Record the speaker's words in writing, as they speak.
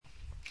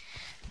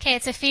Okay,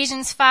 it's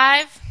Ephesians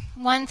 5,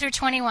 1 through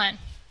 21.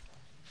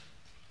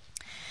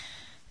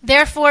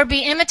 Therefore,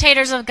 be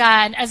imitators of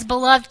God as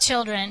beloved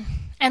children,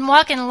 and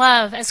walk in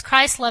love as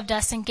Christ loved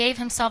us and gave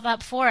himself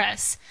up for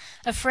us,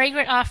 a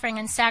fragrant offering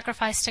and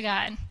sacrifice to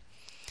God.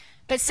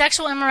 But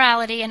sexual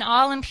immorality and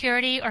all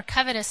impurity or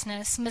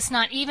covetousness must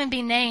not even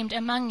be named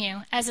among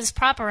you, as is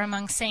proper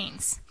among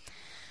saints.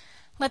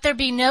 Let there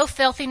be no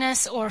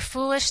filthiness or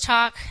foolish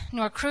talk,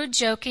 nor crude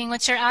joking,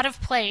 which are out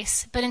of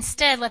place, but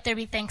instead let there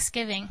be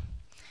thanksgiving.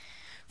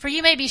 For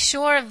you may be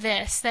sure of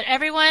this, that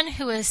everyone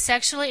who is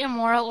sexually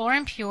immoral or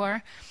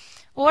impure,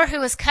 or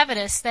who is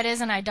covetous, that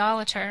is, an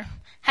idolater,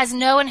 has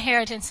no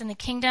inheritance in the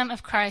kingdom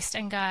of Christ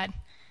and God.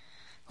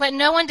 Let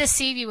no one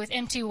deceive you with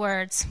empty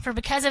words, for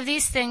because of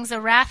these things the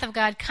wrath of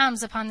God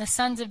comes upon the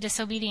sons of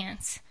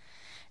disobedience.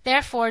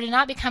 Therefore do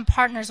not become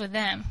partners with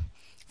them.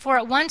 For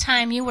at one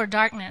time you were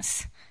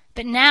darkness,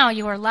 but now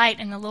you are light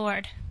in the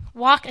Lord.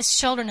 Walk as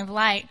children of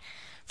light,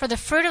 for the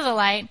fruit of the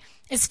light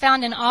is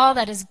found in all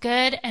that is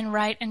good and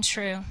right and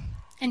true.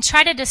 And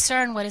try to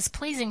discern what is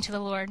pleasing to the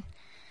Lord.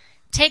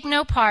 Take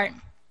no part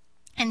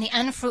in the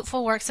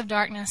unfruitful works of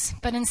darkness,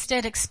 but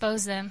instead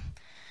expose them.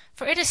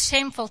 For it is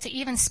shameful to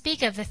even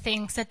speak of the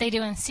things that they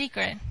do in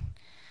secret.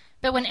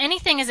 But when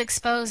anything is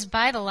exposed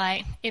by the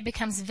light, it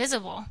becomes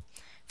visible.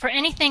 For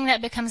anything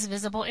that becomes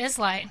visible is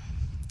light.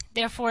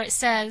 Therefore it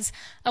says,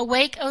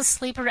 Awake, O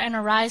sleeper, and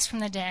arise from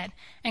the dead,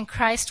 and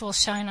Christ will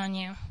shine on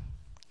you.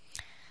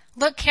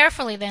 Look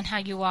carefully then how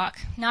you walk,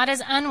 not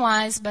as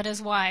unwise, but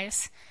as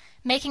wise,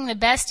 making the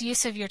best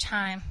use of your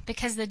time,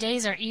 because the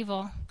days are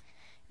evil.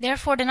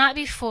 Therefore do not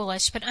be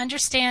foolish, but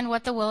understand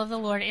what the will of the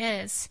Lord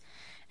is.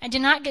 And do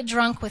not get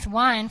drunk with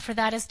wine, for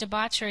that is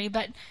debauchery,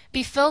 but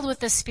be filled with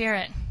the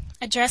Spirit,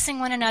 addressing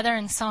one another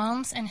in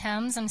psalms and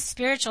hymns and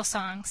spiritual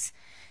songs,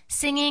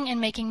 singing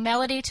and making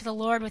melody to the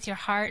Lord with your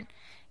heart,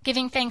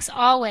 giving thanks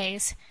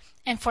always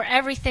and for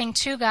everything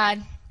to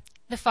God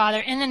the Father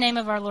in the name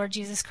of our Lord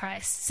Jesus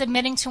Christ,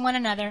 submitting to one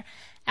another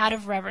out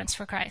of reverence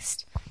for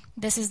Christ.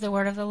 This is the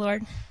word of the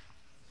Lord.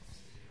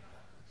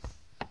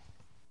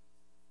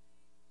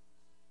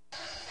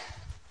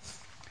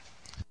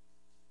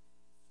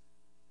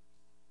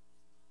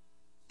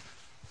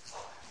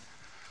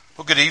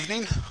 Well, good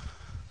evening.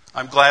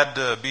 I'm glad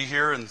to be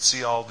here and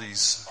see all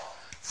these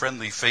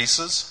friendly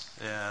faces,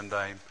 and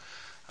I'm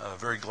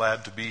very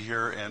glad to be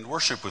here and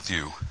worship with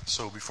you.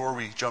 So before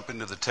we jump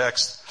into the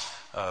text,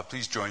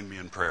 please join me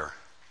in prayer.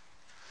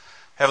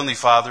 Heavenly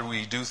Father,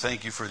 we do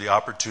thank you for the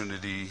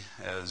opportunity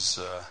as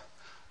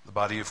the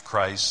body of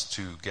Christ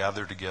to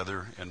gather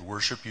together and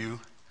worship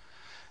you.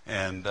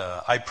 And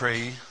I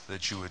pray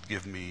that you would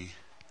give me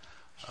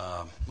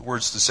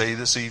words to say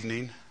this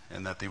evening,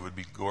 and that they would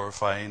be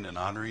glorifying and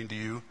honoring to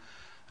you.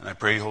 And I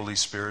pray, Holy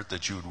Spirit,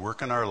 that you would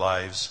work in our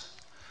lives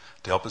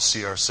to help us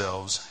see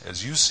ourselves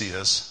as you see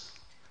us,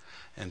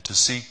 and to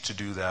seek to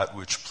do that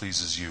which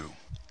pleases you.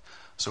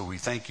 So we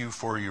thank you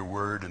for your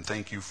word, and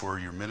thank you for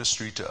your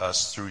ministry to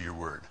us through your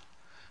word.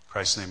 In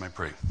Christ's name I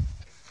pray.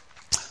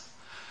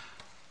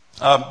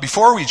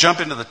 Before we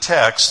jump into the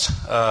text,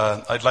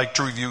 I'd like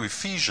to review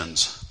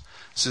Ephesians,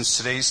 since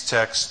today's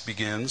text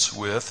begins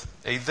with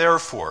a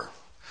therefore.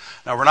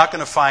 Now, we're not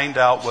going to find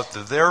out what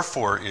the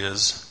therefore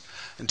is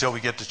until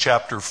we get to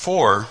chapter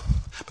 4,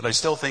 but I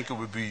still think it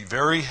would be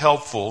very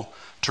helpful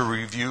to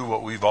review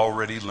what we've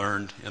already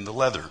learned in the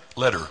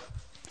letter.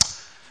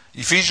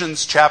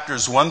 Ephesians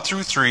chapters 1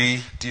 through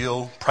 3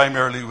 deal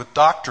primarily with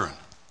doctrine.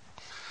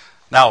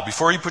 Now,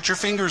 before you put your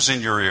fingers in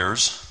your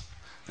ears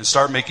and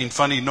start making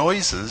funny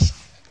noises,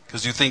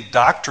 because you think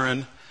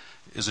doctrine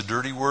is a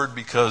dirty word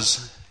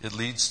because it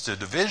leads to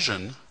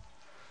division,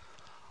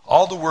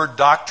 all the word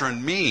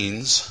doctrine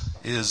means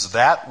is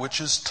that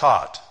which is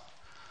taught,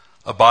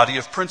 a body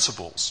of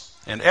principles.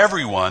 And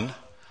everyone,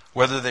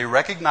 whether they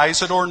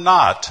recognize it or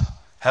not,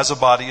 has a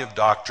body of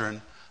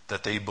doctrine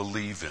that they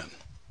believe in.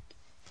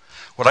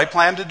 What I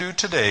plan to do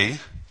today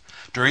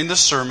during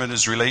this sermon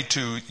is relate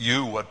to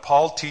you what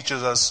Paul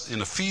teaches us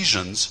in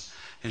Ephesians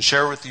and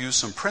share with you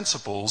some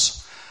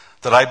principles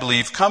that I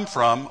believe come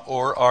from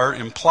or are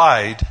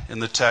implied in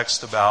the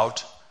text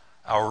about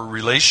our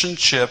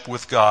relationship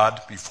with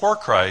God before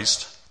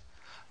Christ,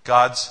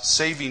 God's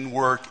saving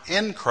work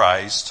in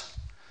Christ,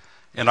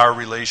 and our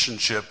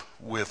relationship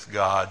with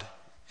God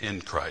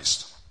in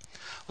Christ.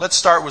 Let's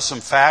start with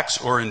some facts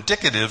or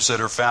indicatives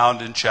that are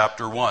found in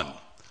chapter 1.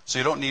 So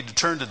you don't need to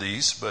turn to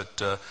these,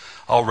 but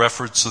I'll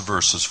reference the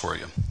verses for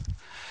you.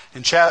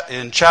 In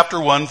chapter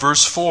 1,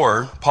 verse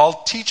 4,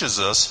 Paul teaches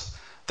us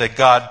that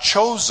God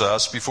chose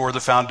us before the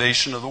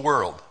foundation of the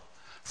world,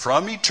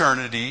 from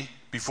eternity,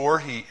 before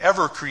he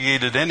ever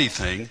created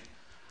anything,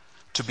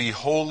 to be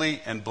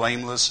holy and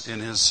blameless in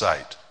his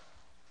sight.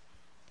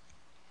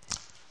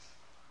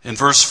 In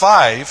verse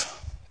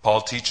 5,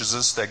 Paul teaches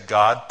us that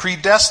God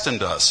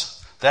predestined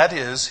us. That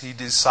is, he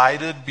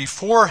decided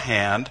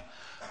beforehand,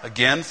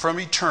 again from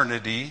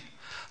eternity,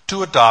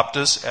 to adopt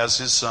us as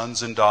his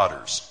sons and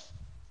daughters.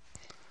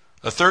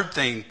 A third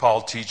thing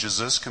Paul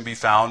teaches us can be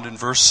found in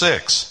verse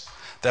 6,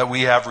 that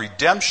we have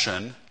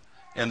redemption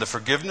and the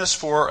forgiveness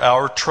for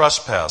our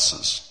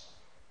trespasses.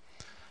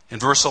 In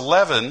verse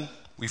 11,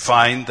 we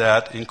find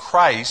that in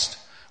Christ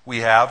we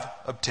have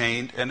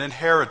obtained an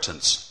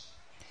inheritance.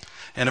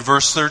 And in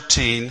verse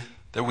 13,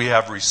 that we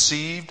have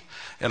received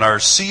and are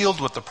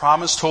sealed with the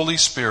promised Holy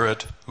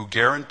Spirit who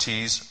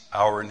guarantees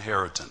our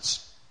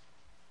inheritance.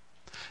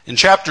 In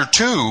chapter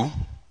 2,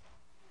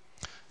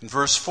 in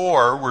verse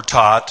 4, we're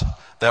taught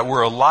that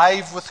we're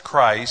alive with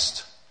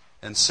Christ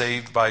and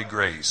saved by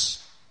grace.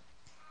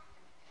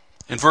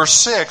 In verse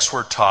 6,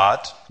 we're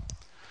taught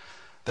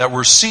that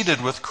we're seated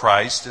with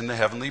Christ in the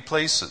heavenly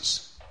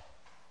places.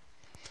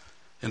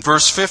 In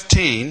verse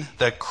 15,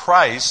 that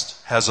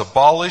Christ has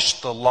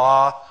abolished the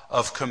law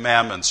of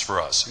commandments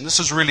for us. And this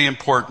is really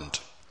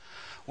important.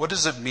 What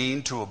does it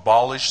mean to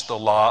abolish the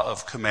law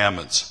of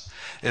commandments?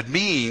 It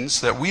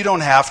means that we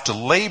don't have to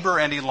labor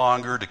any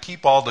longer to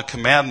keep all the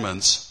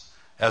commandments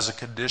as a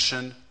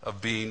condition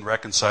of being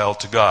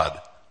reconciled to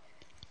God.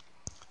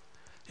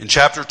 In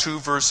chapter 2,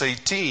 verse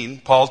 18,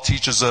 Paul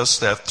teaches us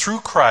that through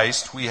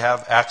Christ we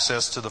have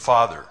access to the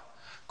Father.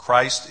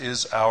 Christ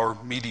is our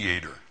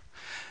mediator.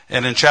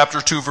 And in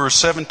chapter 2, verse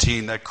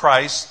 17, that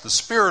Christ, the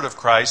Spirit of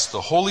Christ,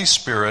 the Holy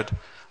Spirit,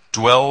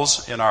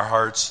 dwells in our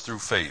hearts through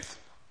faith.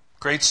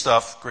 Great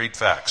stuff, great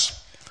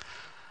facts.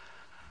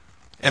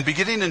 And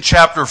beginning in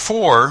chapter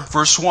 4,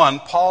 verse 1,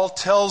 Paul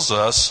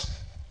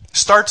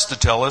starts to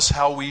tell us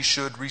how we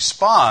should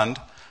respond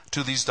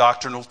to these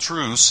doctrinal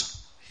truths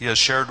he has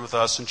shared with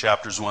us in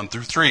chapters 1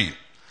 through 3.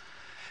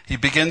 He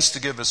begins to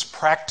give us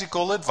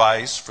practical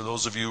advice, for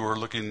those of you who are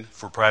looking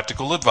for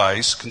practical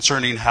advice,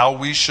 concerning how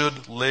we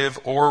should live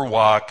or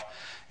walk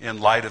in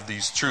light of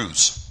these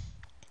truths.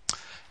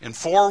 In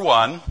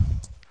 4:1,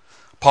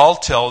 Paul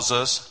tells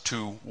us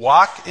to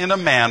walk in a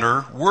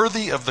manner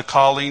worthy of the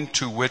calling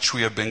to which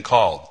we have been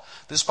called.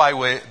 This, by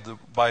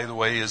the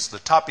way, is the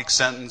topic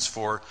sentence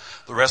for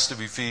the rest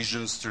of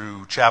Ephesians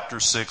through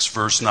chapter 6,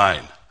 verse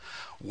 9.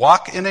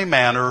 Walk in a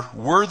manner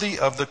worthy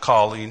of the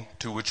calling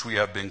to which we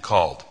have been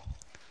called.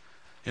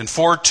 In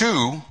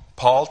 4:2,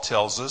 Paul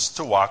tells us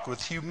to walk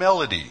with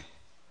humility,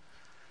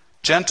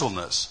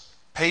 gentleness,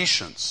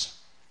 patience,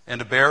 and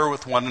to bear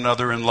with one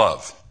another in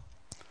love.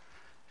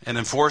 And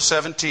in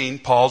 4:17,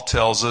 Paul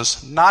tells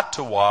us not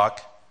to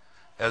walk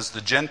as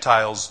the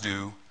Gentiles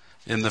do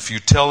in the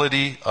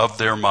futility of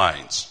their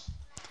minds.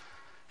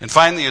 And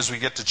finally, as we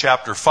get to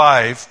chapter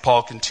 5,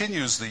 Paul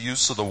continues the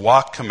use of the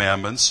walk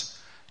commandments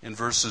in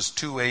verses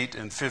 2, 8,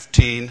 and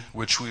 15,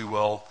 which we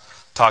will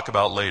talk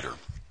about later.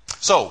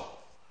 So,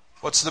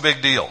 what's the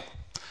big deal?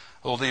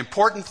 Well, the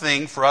important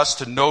thing for us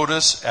to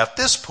notice at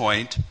this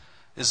point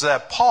is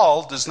that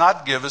Paul does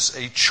not give us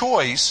a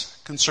choice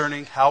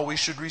concerning how we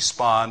should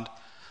respond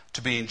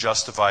to being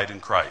justified in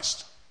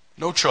Christ.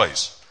 No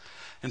choice.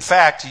 In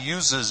fact, he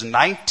uses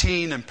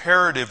 19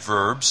 imperative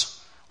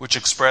verbs which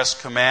express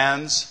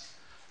commands,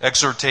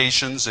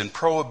 exhortations, and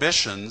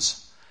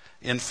prohibitions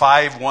in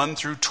 5:1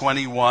 through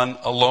 21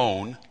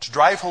 alone to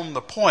drive home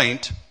the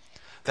point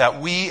that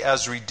we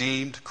as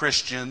redeemed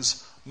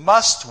Christians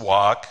must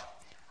walk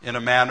in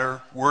a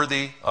manner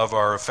worthy of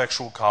our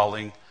effectual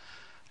calling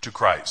to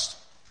Christ.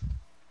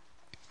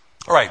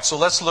 All right, so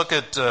let's look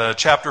at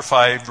chapter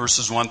 5,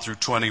 verses 1 through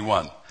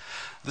 21.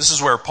 This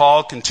is where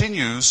Paul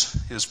continues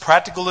his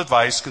practical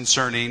advice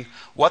concerning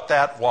what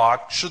that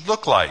walk should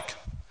look like.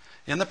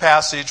 In the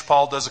passage,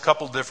 Paul does a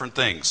couple different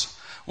things.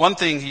 One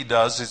thing he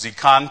does is he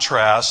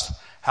contrasts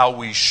how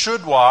we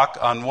should walk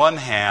on one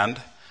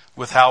hand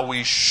with how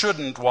we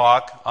shouldn't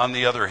walk on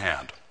the other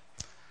hand.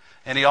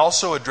 And he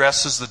also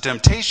addresses the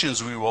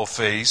temptations we will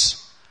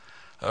face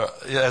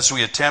as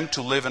we attempt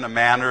to live in a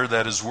manner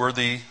that is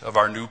worthy of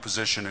our new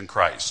position in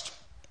Christ.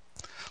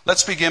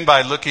 Let's begin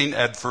by looking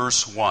at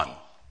verse 1.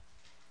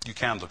 You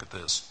can look at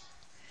this.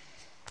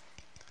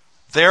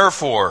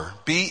 Therefore,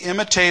 be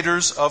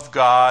imitators of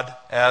God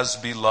as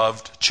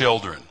beloved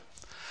children.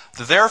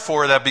 The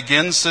therefore that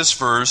begins this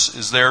verse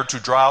is there to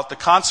draw out the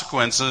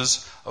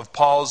consequences of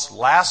Paul's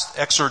last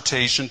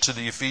exhortation to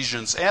the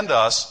Ephesians and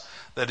us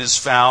that is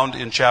found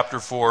in chapter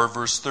 4,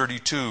 verse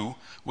 32,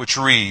 which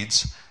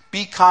reads,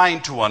 Be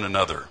kind to one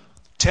another,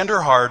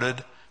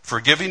 tender-hearted,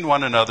 forgiving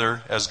one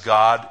another as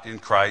God in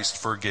Christ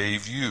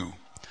forgave you.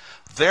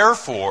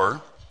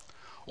 Therefore,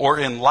 or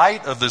in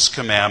light of this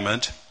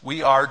commandment,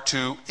 we are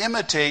to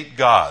imitate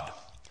God.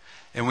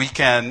 And we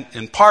can,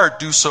 in part,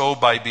 do so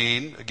by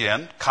being,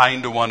 again,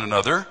 kind to one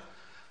another,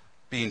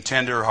 being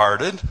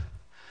tender-hearted,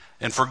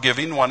 and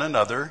forgiving one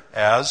another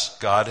as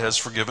God has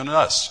forgiven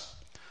us.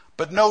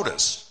 But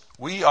notice,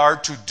 we are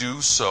to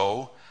do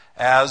so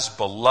as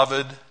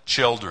beloved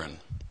children.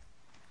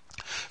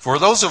 For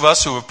those of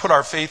us who have put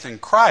our faith in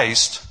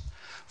Christ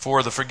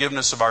for the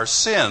forgiveness of our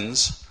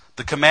sins,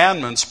 the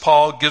commandments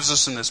Paul gives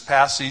us in this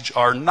passage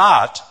are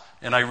not,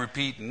 and I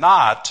repeat,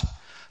 not,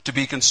 to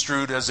be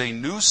construed as a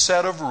new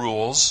set of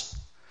rules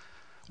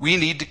we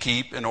need to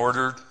keep in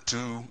order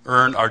to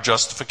earn our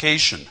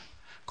justification.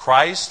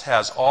 Christ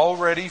has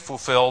already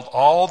fulfilled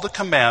all the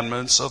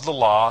commandments of the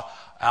law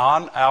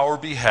on our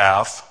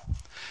behalf,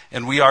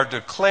 and we are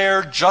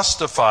declared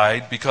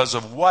justified because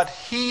of what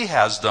he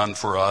has done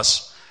for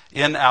us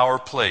in our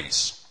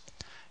place.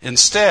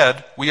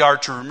 Instead, we are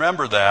to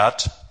remember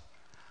that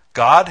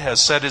God has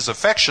set his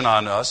affection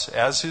on us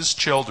as his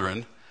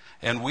children,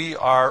 and we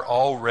are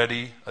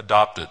already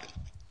adopted.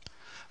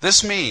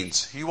 This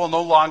means he will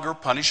no longer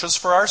punish us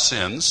for our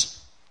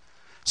sins,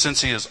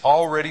 since he has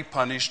already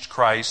punished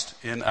Christ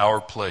in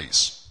our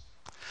place.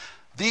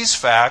 These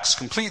facts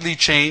completely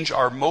change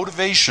our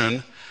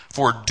motivation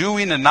for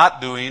doing and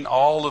not doing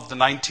all of the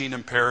 19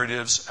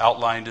 imperatives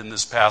outlined in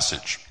this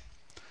passage.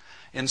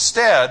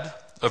 Instead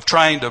of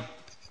trying to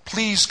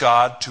please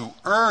God to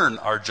earn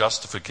our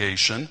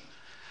justification,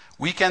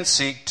 we can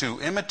seek to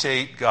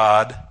imitate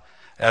God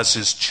as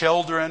his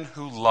children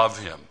who love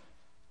him.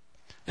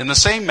 In the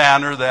same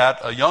manner that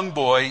a young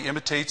boy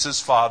imitates his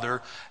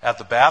father at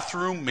the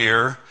bathroom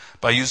mirror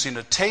by using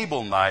a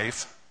table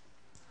knife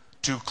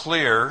to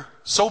clear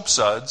soap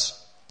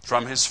suds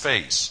from his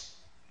face.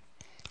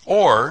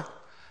 Or,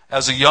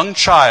 as a young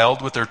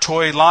child with their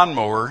toy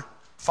lawnmower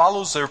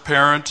follows their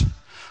parent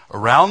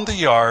around the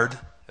yard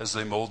as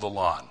they mow the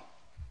lawn.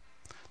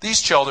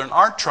 These children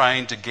aren't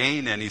trying to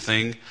gain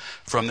anything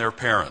from their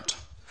parent.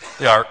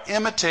 They are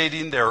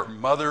imitating their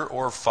mother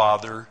or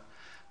father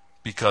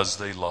because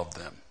they love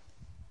them.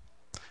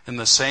 In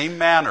the same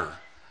manner,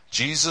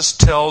 Jesus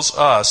tells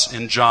us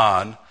in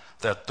John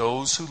that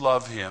those who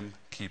love him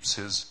keeps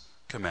his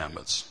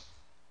commandments.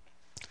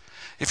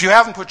 If you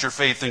haven't put your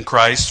faith in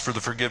Christ for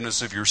the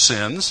forgiveness of your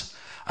sins,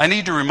 I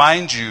need to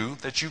remind you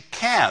that you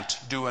can't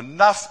do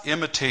enough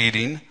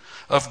imitating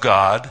of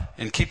God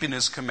and keeping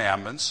his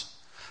commandments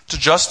to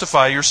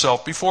justify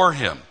yourself before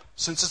him.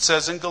 Since it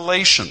says in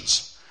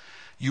Galatians,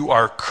 you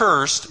are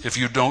cursed if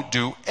you don't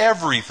do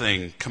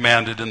everything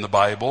commanded in the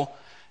Bible,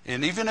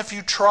 and even if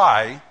you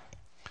try,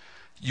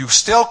 you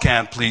still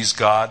can't please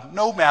God,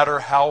 no matter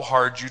how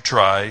hard you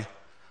try,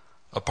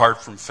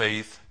 apart from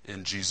faith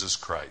in Jesus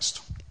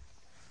Christ.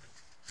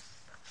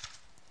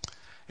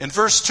 In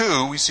verse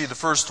 2, we see the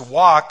first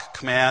walk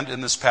command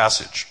in this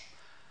passage.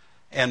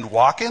 And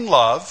walk in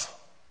love,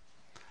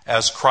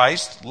 as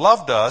Christ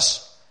loved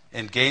us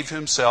and gave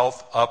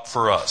himself up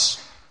for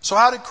us. So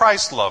how did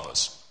Christ love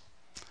us?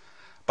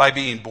 By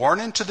being born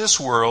into this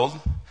world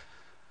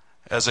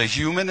as a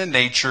human in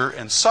nature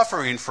and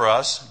suffering for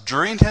us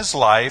during his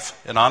life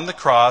and on the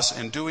cross,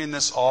 and doing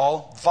this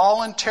all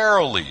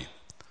voluntarily.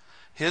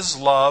 His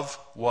love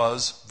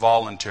was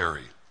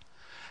voluntary.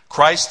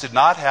 Christ did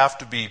not have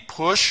to be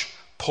pushed,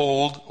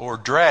 pulled, or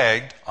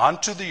dragged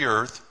onto the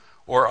earth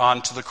or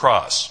onto the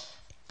cross.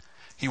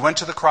 He went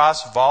to the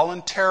cross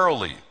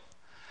voluntarily,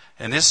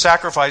 and his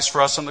sacrifice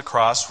for us on the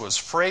cross was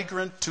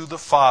fragrant to the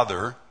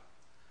Father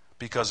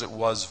because it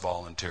was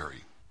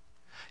voluntary.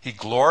 He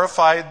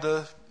glorified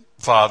the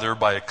Father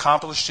by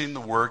accomplishing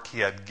the work he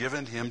had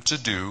given him to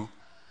do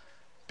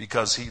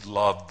because he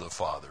loved the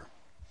Father.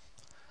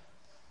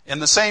 In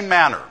the same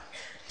manner,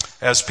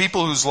 as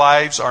people whose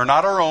lives are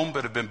not our own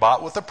but have been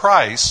bought with a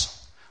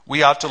price,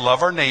 we ought to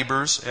love our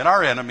neighbors and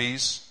our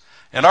enemies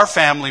and our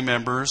family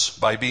members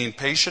by being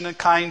patient and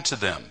kind to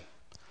them,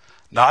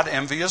 not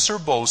envious or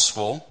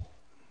boastful,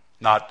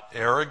 not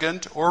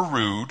arrogant or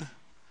rude,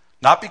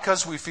 not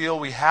because we feel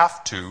we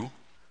have to,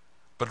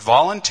 but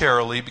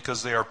voluntarily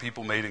because they are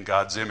people made in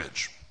God's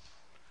image.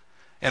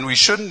 And we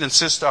shouldn't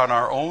insist on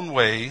our own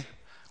way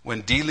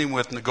when dealing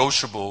with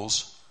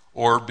negotiables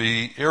or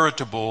be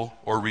irritable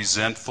or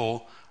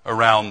resentful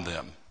around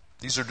them.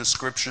 These are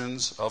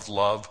descriptions of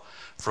love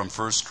from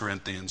 1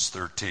 Corinthians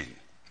 13.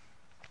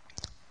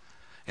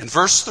 In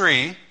verse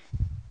 3,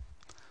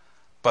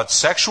 but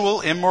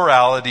sexual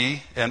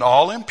immorality and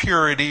all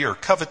impurity or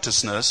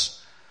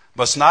covetousness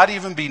must not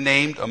even be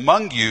named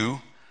among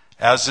you,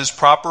 as is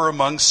proper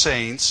among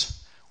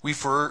saints. We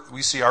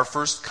see our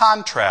first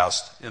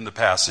contrast in the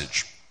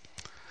passage.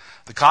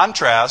 The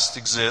contrast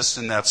exists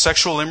in that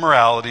sexual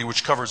immorality,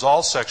 which covers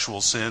all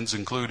sexual sins,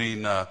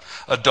 including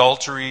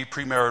adultery,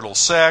 premarital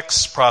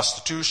sex,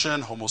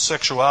 prostitution,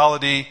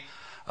 homosexuality.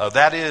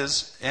 That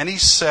is, any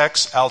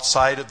sex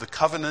outside of the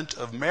covenant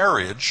of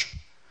marriage.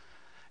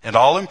 And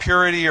all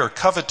impurity or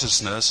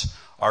covetousness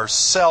are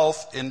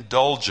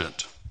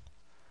self-indulgent,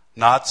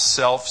 not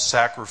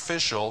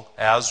self-sacrificial,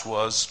 as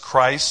was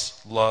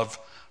Christ's love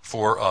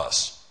for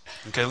us.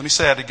 Okay, let me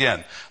say that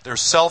again. They're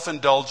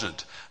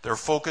self-indulgent. They're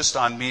focused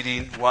on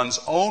meeting one's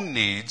own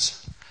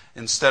needs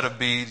instead of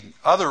being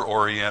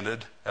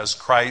other-oriented, as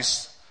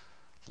Christ's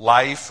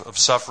life of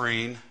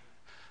suffering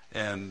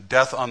and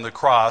death on the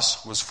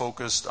cross was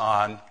focused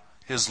on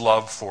his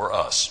love for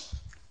us.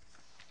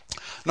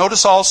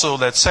 Notice also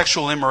that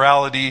sexual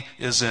immorality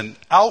is an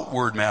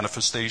outward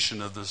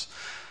manifestation of the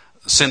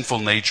sinful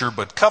nature,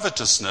 but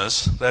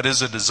covetousness, that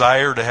is a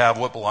desire to have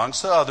what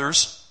belongs to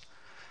others,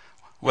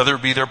 whether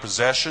it be their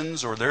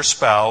possessions or their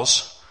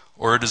spouse,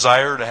 or a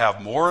desire to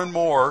have more and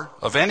more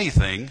of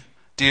anything,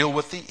 deal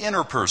with the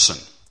inner person.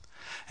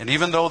 And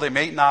even though they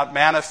may not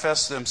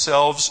manifest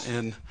themselves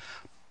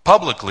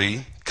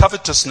publicly,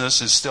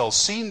 covetousness is still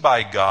seen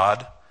by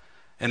God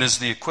and is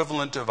the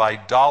equivalent of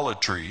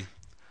idolatry,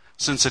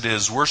 since it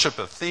is worship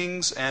of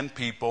things and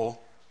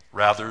people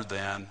rather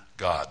than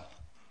God.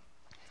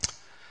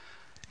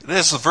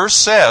 As the verse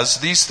says,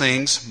 these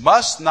things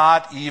must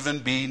not even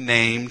be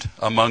named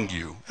among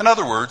you. In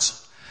other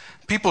words,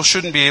 people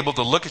shouldn't be able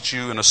to look at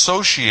you and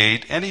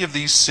associate any of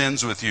these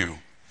sins with you.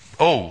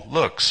 Oh,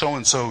 look,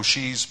 so-and-so,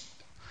 she's,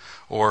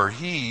 or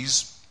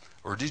he's,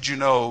 or did you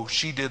know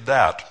she did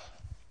that?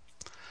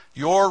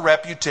 Your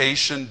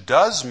reputation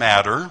does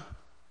matter,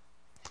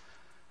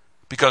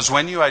 because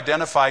when you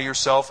identify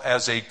yourself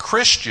as a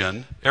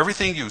Christian,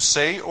 everything you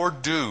say or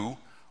do,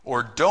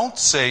 or don't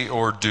say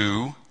or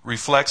do,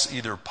 reflects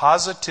either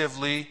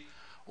positively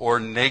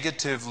or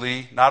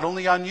negatively, not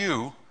only on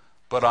you,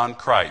 but on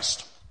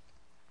Christ.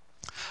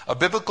 A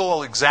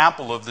biblical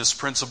example of this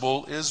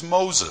principle is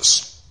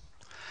Moses,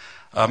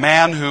 a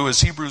man who,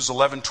 as Hebrews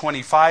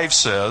 11:25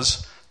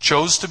 says,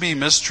 chose to be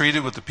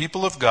mistreated with the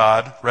people of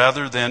God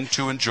rather than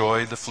to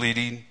enjoy the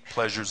fleeting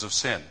pleasures of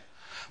sin.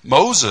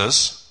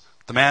 Moses,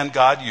 the man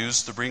God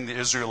used to bring the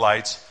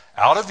Israelites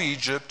out of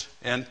Egypt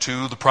and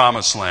to the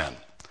Promised Land.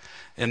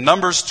 In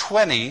Numbers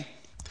 20,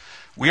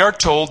 we are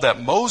told that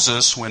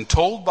Moses, when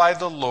told by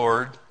the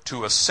Lord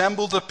to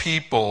assemble the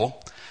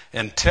people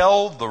and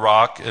tell the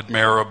rock at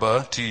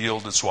Meribah to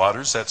yield its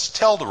waters, that's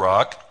tell the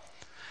rock,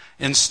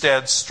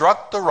 instead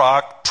struck the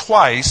rock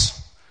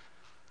twice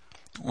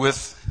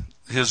with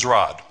his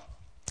rod.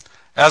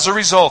 As a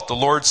result, the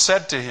Lord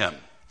said to him,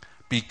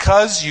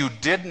 "Because you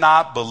did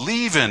not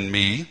believe in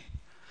me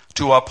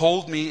to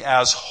uphold me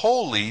as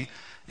holy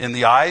in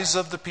the eyes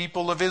of the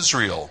people of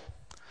Israel,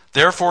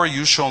 therefore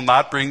you shall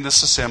not bring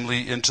this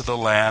assembly into the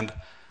land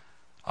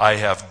I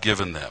have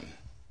given them."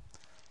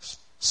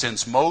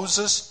 Since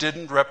Moses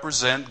didn't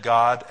represent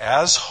God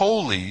as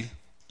holy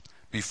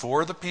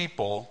before the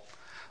people,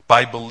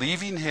 by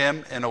believing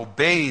him and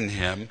obeying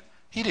him,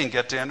 he didn't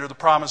get to enter the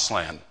Promised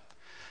Land,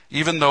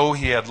 even though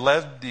he had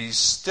led these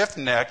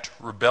stiff-necked,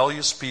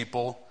 rebellious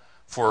people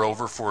for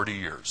over 40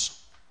 years.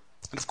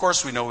 And of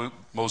course we know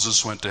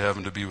Moses went to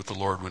heaven to be with the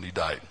Lord when he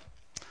died.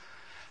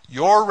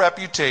 Your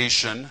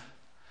reputation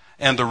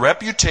and the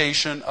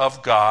reputation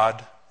of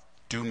God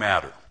do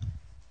matter.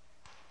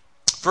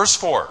 Verse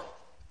 4,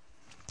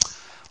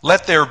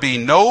 "Let there be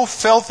no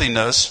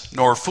filthiness,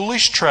 nor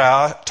foolish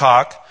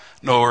talk,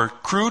 nor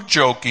crude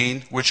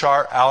joking, which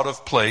are out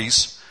of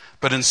place,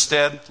 but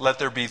instead let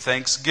there be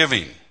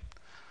thanksgiving."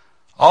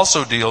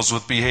 Also deals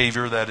with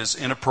behavior that is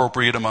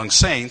inappropriate among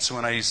saints.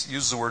 When I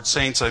use the word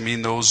saints, I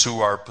mean those who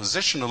are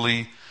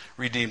positionally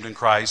redeemed in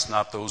Christ,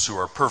 not those who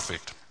are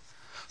perfect.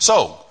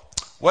 So,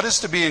 what is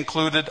to be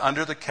included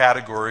under the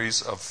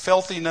categories of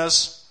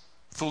filthiness,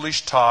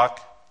 foolish talk,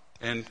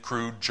 and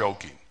crude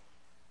joking?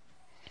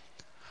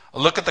 A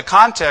look at the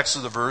context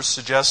of the verse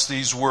suggests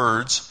these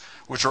words,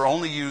 which are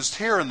only used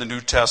here in the New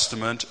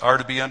Testament, are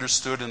to be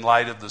understood in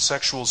light of the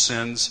sexual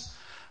sins,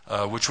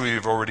 which we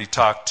have already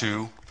talked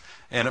to.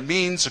 And it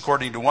means,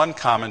 according to one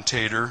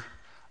commentator,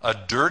 a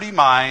dirty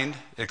mind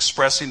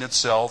expressing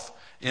itself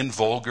in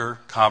vulgar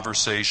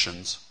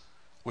conversations,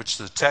 which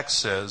the text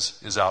says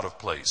is out of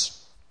place.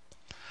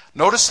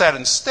 Notice that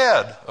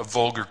instead of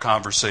vulgar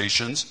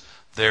conversations,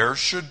 there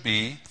should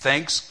be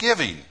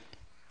thanksgiving.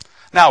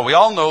 Now, we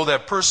all know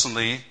that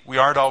personally, we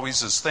aren't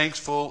always as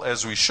thankful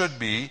as we should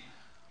be,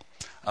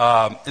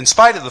 in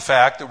spite of the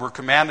fact that we're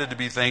commanded to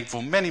be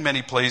thankful many,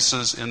 many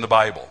places in the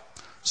Bible.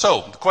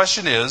 So, the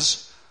question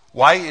is,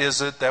 why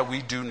is it that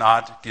we do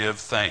not give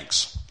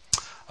thanks?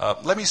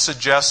 Let me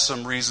suggest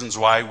some reasons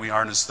why we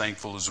aren't as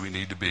thankful as we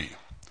need to be.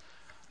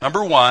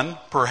 Number one,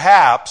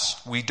 perhaps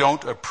we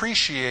don't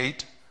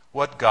appreciate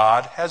what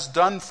God has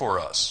done for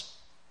us.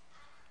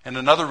 And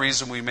another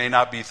reason we may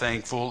not be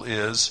thankful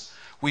is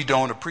we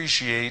don't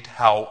appreciate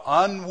how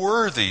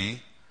unworthy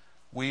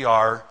we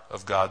are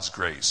of God's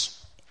grace.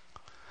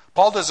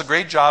 Paul does a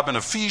great job in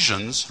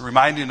Ephesians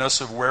reminding us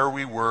of where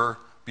we were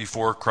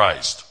before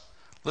Christ.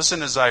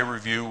 Listen as I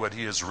review what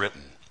he has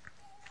written.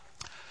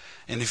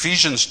 In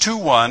Ephesians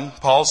 2:1,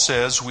 Paul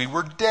says, "We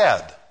were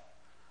dead,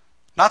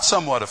 not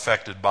somewhat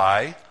affected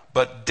by,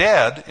 but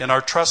dead in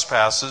our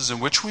trespasses in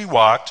which we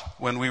walked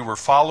when we were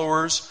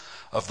followers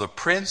of the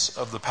prince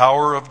of the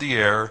power of the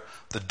air,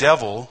 the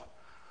devil,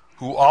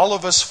 who all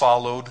of us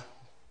followed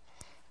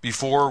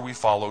before we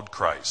followed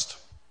Christ."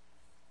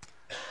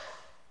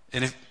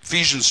 In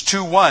Ephesians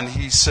 2:1,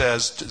 he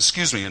says,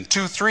 in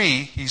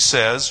 2:3, he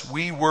says,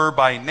 "We were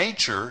by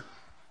nature,"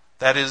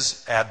 that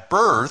is, at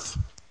birth,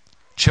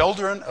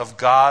 "children of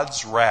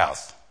God's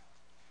wrath."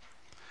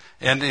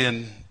 And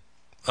in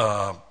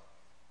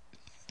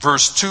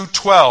verse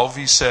 2:12,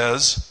 he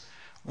says,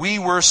 "We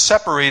were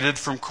separated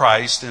from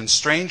Christ and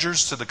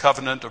strangers to the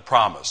covenant of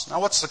promise." Now,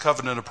 what's the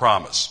covenant of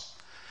promise?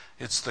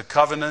 It's the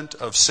covenant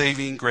of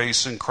saving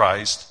grace in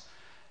Christ,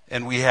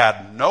 and we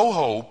had no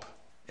hope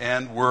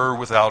and were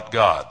without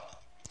God.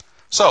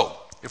 So,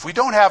 if we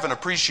don't have an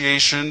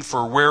appreciation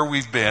for where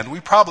we've been, we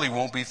probably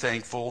won't be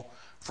thankful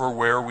for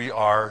where we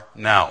are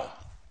now.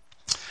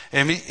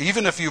 And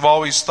even if you've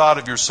always thought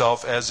of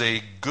yourself as a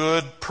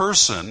good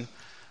person,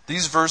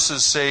 these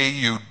verses say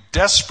you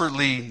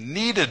desperately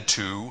needed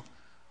to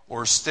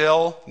or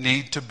still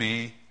need to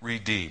be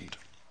redeemed.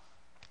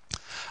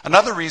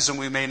 Another reason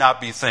we may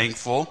not be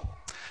thankful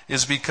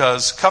is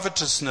because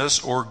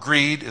covetousness or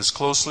greed is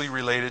closely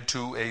related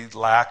to a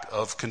lack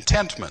of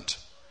contentment.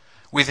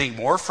 We think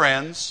more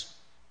friends,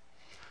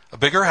 a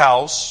bigger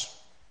house,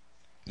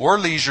 more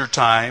leisure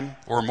time,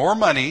 or more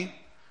money,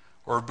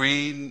 or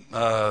being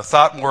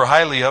thought more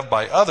highly of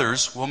by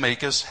others will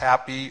make us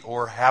happy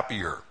or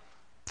happier.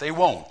 They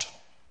won't.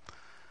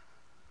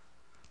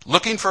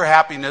 Looking for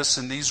happiness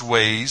in these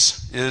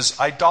ways is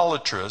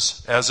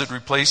idolatrous, as it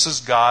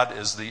replaces God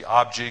as the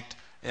object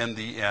and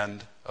the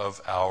end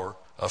of our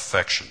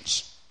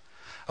affections.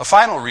 A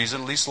final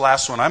reason, at least the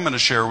last one I'm going to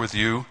share with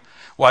you,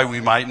 why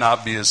we might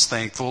not be as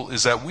thankful,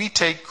 is that we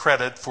take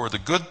credit for the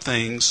good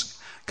things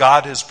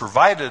God has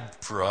provided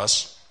for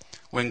us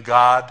when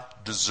God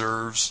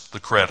deserves the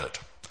credit.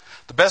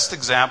 The best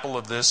example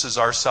of this is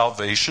our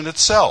salvation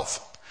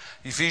itself.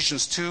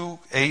 Ephesians 2,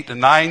 8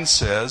 and 9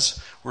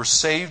 says, we're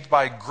saved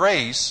by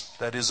grace,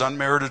 that is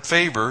unmerited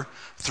favor,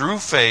 through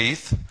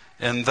faith,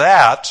 and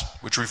that,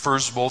 which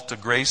refers both to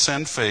grace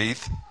and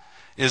faith,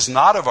 is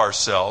not of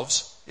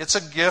ourselves. It's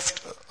a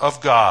gift of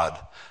God,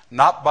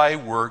 not by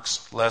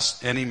works,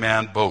 lest any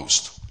man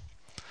boast.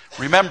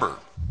 Remember,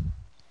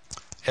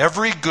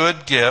 every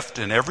good gift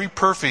and every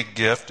perfect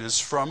gift is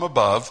from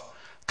above,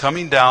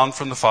 coming down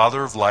from the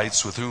Father of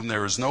lights, with whom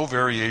there is no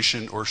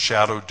variation or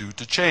shadow due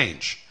to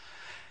change.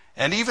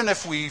 And even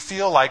if we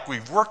feel like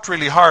we've worked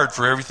really hard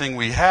for everything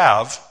we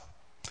have,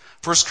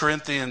 1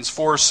 Corinthians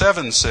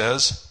 4:7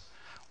 says,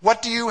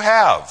 what do you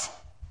have?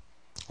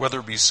 Whether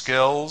it be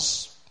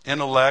skills,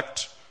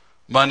 intellect,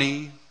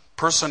 money,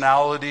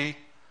 personality,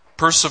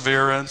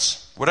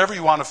 perseverance, whatever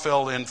you want to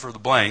fill in for the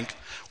blank,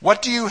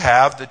 what do you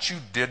have that you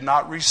did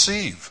not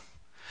receive?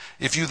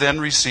 If you then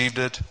received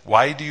it,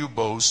 why do you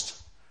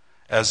boast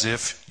as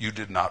if you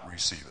did not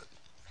receive it?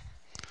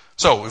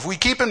 So, if we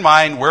keep in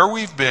mind where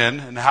we've been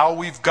and how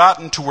we've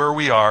gotten to where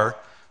we are,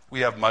 we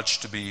have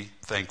much to be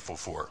thankful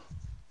for.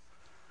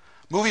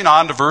 Moving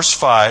on to verse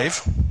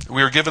 5,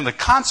 we are given the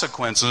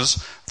consequences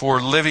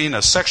for living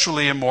a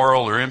sexually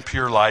immoral or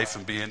impure life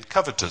and being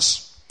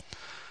covetous.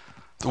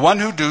 The one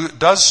who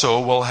does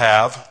so will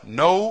have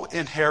no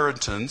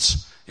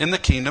inheritance in the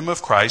kingdom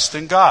of Christ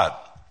and God.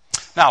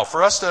 Now,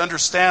 for us to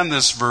understand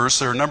this verse,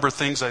 there are a number of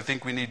things I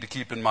think we need to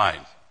keep in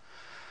mind.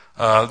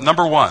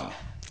 Number one,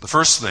 the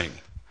first thing,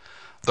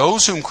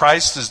 those whom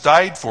Christ has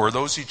died for,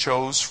 those he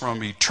chose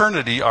from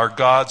eternity, are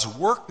God's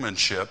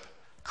workmanship,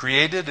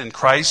 created in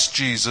Christ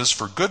Jesus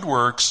for good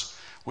works,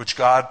 which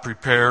God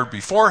prepared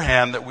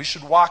beforehand that we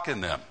should walk in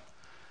them.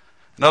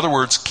 In other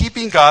words,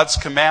 keeping God's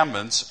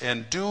commandments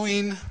and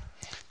doing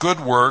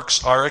good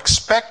works are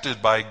expected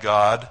by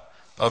God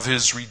of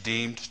his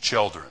redeemed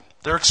children.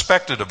 They're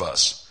expected of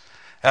us.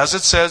 As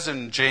it says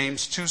in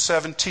James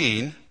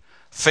 2:17,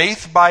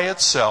 faith by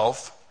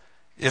itself,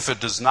 if it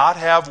does not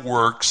have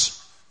works,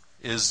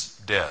 is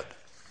dead.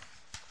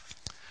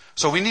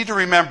 So we need to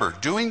remember,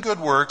 doing good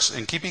works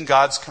and keeping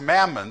God's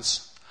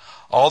commandments,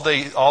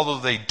 although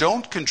they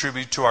don't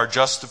contribute to our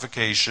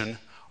justification,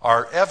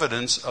 are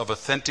evidence of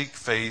authentic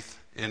faith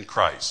in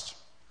Christ.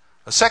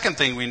 A second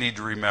thing we need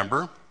to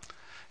remember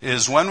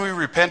is when we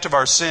repent of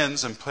our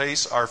sins and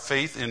place our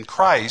faith in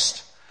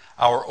Christ,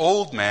 our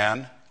old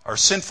man, our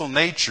sinful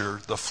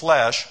nature, the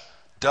flesh,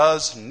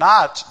 does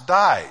not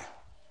die.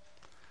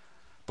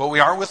 But we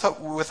aren't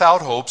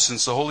without hope,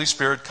 since the Holy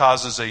Spirit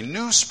causes a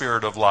new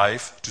spirit of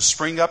life to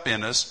spring up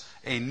in us,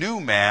 a new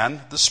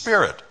man, the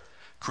Spirit,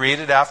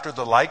 created after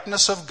the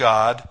likeness of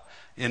God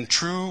in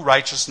true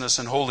righteousness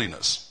and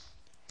holiness.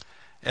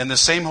 And the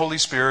same Holy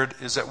Spirit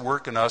is at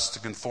work in us to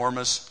conform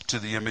us to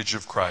the image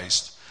of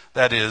Christ.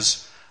 That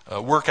is,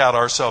 work out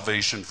our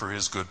salvation for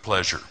his good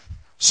pleasure.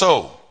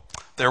 So,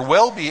 there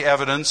will be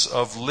evidence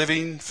of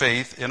living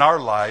faith in our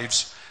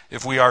lives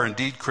if we are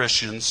indeed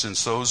Christians,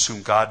 since those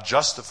whom God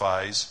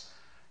justifies,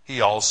 he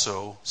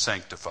also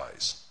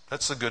sanctifies.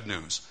 That's the good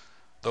news.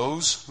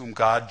 Those whom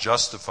God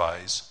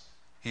justifies,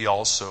 he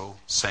also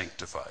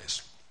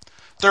sanctifies.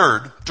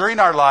 Third,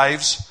 during our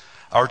lives,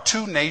 our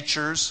two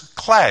natures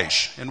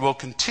clash and will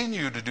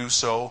continue to do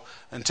so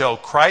until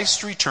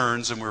Christ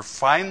returns and we're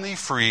finally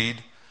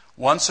freed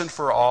once and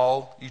for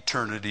all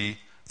eternity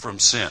from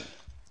sin.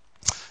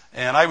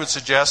 And I would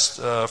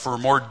suggest, for a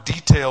more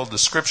detailed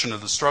description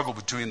of the struggle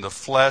between the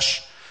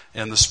flesh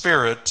and the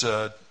spirit,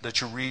 that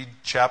you read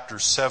chapter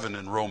 7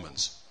 in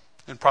Romans.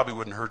 It probably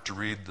wouldn't hurt to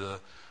read the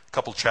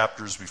couple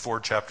chapters before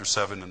chapter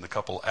 7 and the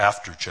couple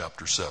after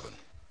chapter 7.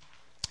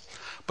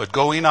 But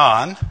going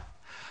on,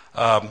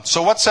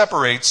 so what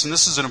separates, and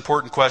this is an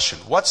important question,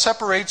 what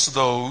separates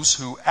those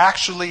who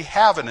actually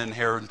have an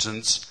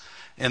inheritance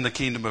in the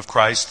kingdom of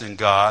Christ and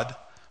God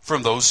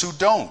from those who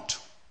don't?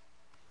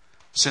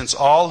 Since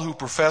all who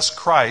profess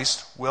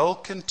Christ will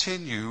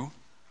continue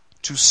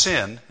to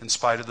sin in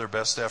spite of their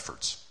best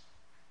efforts.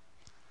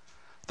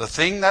 The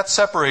thing that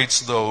separates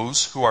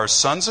those who are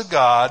sons of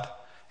God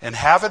and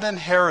have an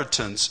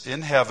inheritance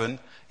in heaven,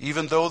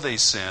 even though they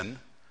sin,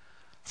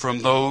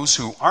 from those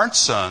who aren't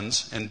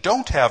sons and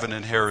don't have an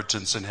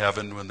inheritance in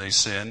heaven when they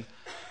sin,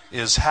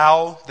 is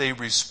how they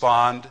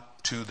respond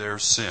to their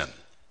sin.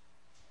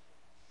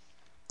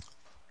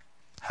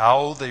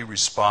 How they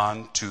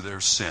respond to their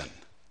sin.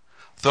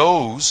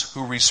 Those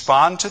who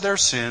respond to their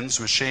sins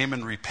with shame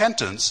and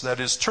repentance, that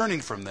is,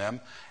 turning from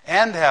them,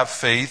 and have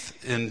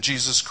faith in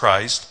Jesus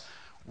Christ,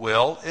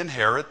 will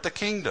inherit the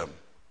kingdom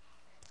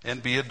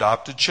and be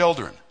adopted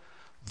children.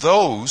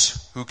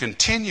 Those who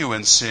continue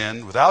in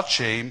sin without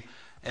shame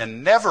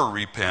and never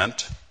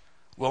repent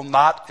will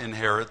not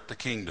inherit the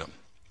kingdom.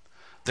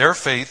 Their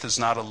faith is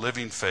not a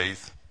living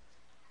faith,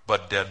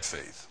 but dead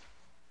faith.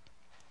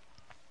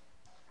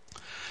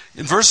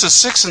 In verses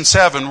 6 and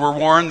 7, we're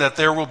warned that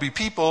there will be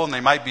people, and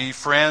they might be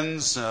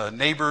friends,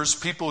 neighbors,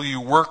 people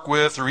you work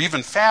with, or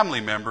even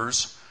family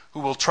members, who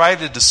will try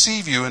to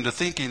deceive you into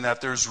thinking that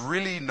there's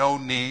really no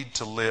need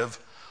to live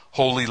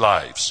holy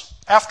lives.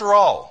 After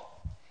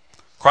all,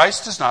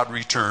 Christ has not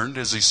returned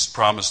as he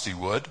promised he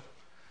would,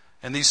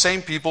 and these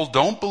same people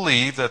don't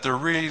believe that there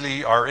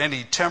really are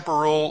any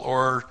temporal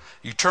or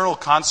eternal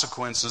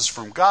consequences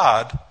from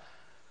God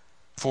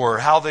for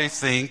how they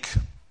think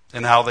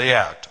and how they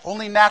act.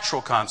 Only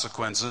natural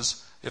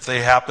consequences if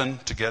they happen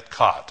to get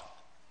caught.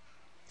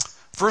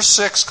 Verse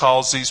 6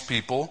 calls these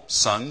people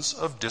sons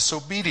of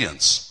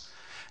disobedience.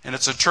 And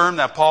it's a term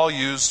that Paul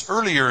used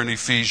earlier in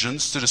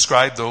Ephesians to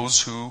describe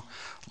those who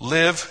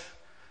live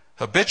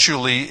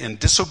habitually in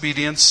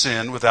disobedient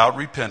sin without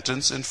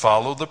repentance and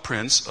follow the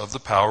prince of the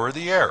power of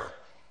the air.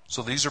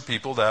 So these are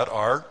people that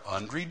are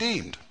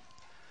unredeemed.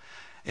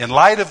 In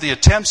light of the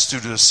attempts to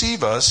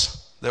deceive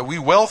us that we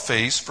will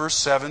face, verse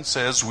 7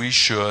 says we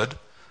should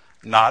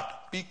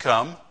not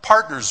become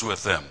partners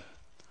with them.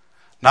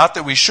 Not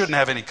that we shouldn't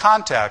have any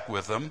contact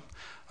with them,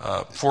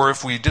 for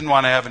if we didn't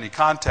want to have any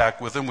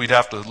contact with them, we'd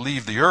have to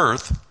leave the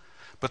earth,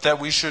 but that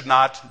we should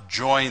not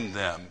join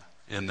them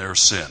in their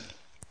sin.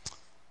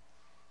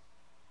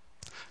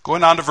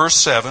 Going on to verse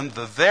 7,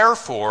 the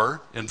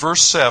therefore in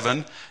verse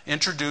 7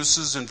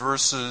 introduces in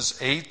verses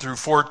 8 through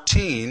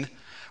 14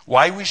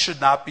 why we should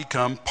not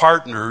become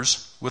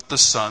partners with the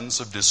sons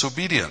of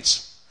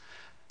disobedience.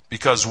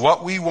 Because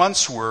what we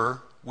once were,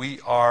 we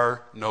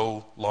are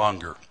no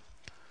longer.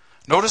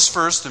 Notice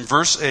first in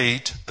verse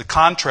 8 the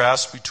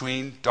contrast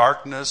between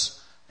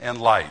darkness and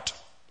light.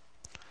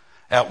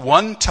 At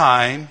one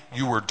time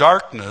you were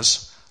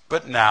darkness,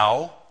 but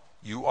now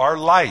you are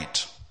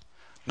light.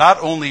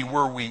 Not only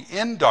were we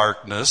in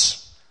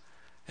darkness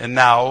and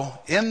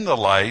now in the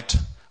light,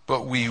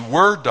 but we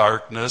were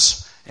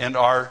darkness and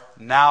are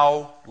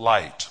now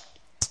light.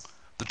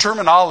 The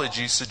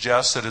terminology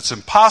suggests that it's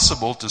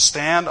impossible to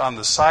stand on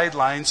the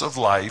sidelines of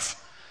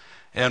life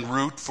and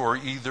root for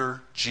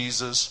either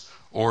Jesus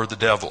or the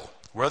devil.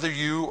 Whether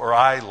you or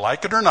I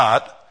like it or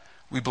not,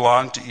 we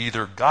belong to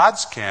either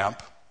God's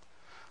camp,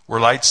 where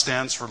light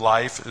stands for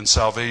life and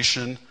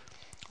salvation,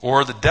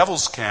 or the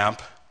devil's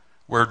camp,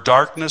 where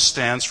darkness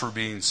stands for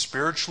being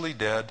spiritually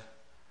dead,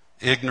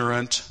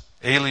 ignorant,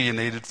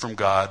 alienated from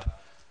God,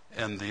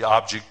 and the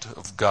object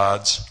of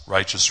God's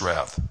righteous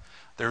wrath.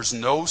 There's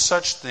no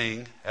such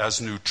thing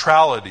as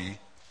neutrality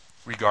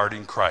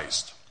regarding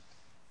Christ.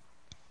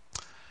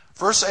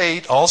 Verse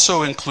 8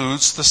 also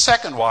includes the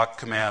second walk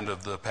command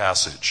of the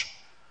passage.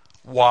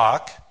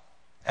 Walk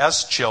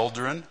as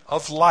children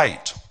of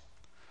light.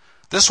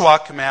 This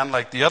walk command,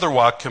 like the other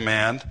walk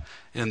command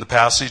in the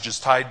passage, is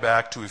tied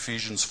back to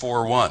Ephesians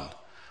 4:1.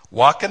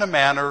 Walk in a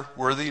manner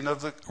worthy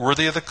of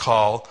the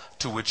call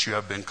to which you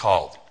have been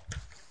called.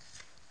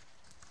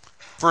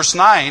 Verse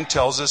 9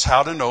 tells us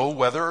how to know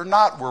whether or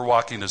not we're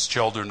walking as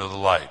children of the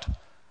light.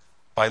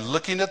 By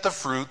looking at the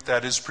fruit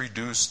that is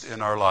produced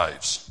in our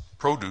lives.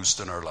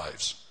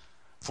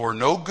 For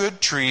no good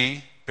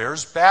tree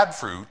bears bad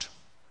fruit,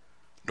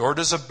 nor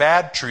does a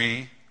bad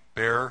tree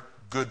bear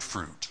good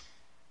fruit.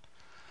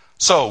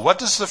 So, what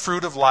does the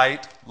fruit of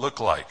light look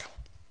like?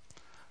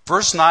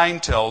 Verse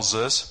 9 tells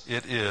us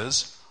it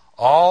is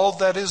all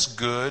that is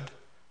good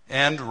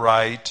and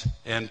right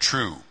and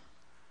true.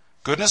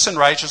 Goodness and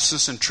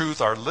righteousness and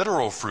truth are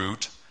literal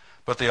fruit,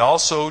 but they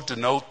also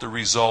denote the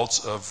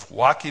results of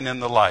walking in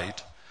the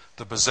light,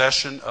 the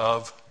possession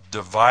of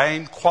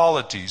divine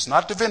qualities,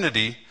 not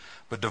divinity,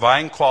 but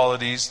divine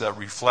qualities that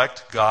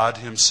reflect God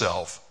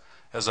himself,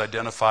 as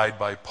identified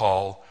by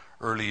Paul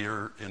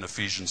earlier in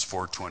Ephesians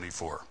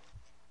 4:24.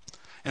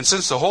 And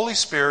since the Holy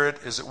Spirit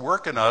is at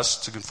work in us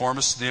to conform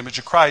us to the image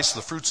of Christ,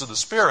 the fruits of the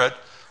Spirit,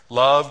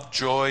 love,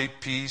 joy,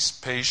 peace,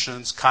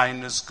 patience,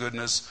 kindness,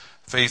 goodness,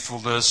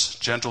 faithfulness,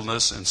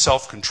 gentleness, and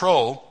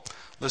self-control,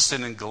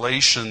 listed in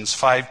Galatians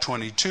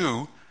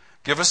 5:22,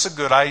 give us a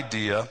good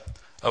idea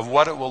of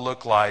what it will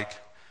look like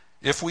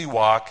if we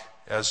walk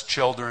as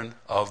children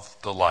of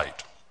the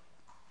light.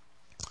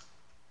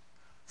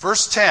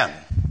 Verse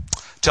 10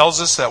 tells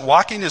us that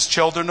walking as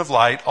children of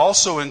light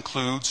also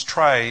includes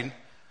trying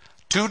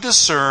to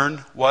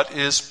discern what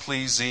is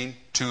pleasing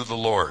to the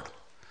Lord.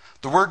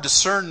 The word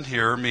discern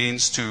here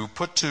means to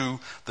put to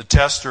the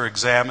test or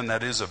examine,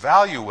 that is,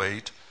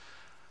 evaluate,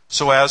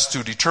 so as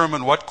to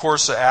determine what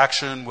course of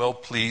action will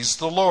please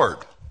the Lord.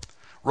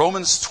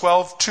 Romans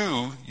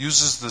 12:2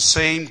 uses the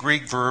same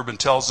Greek verb and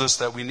tells us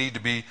that we need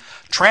to be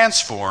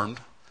transformed,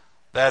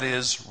 that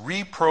is,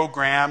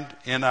 reprogrammed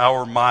in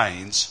our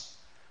minds,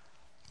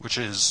 which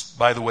is,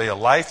 by the way, a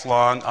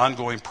lifelong,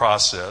 ongoing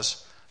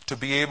process, to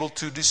be able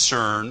to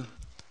discern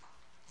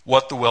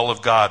what the will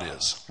of God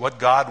is, what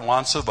God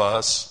wants of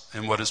us,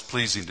 and what is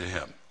pleasing to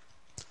Him.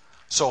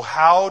 So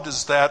how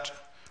does that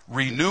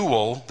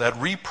renewal, that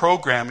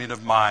reprogramming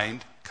of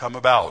mind come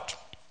about?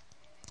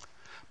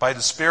 By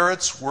the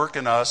Spirit's work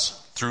in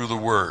us through the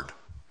Word,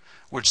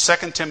 which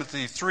 2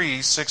 Timothy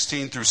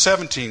 3:16 through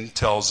 17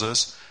 tells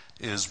us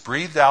is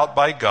breathed out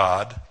by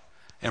God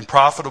and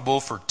profitable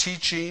for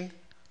teaching,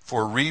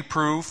 for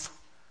reproof,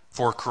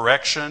 for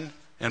correction,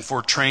 and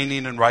for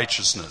training in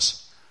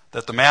righteousness,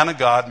 that the man of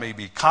God may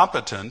be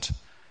competent,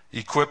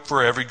 equipped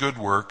for every good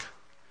work,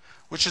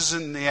 which is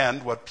in the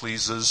end what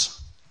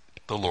pleases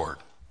the Lord.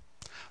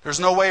 There's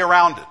no way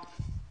around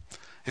it.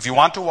 If you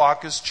want to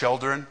walk as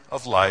children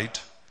of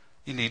light,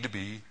 you need to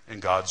be in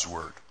God's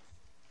Word.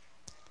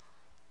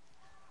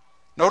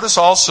 Notice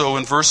also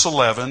in verse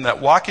 11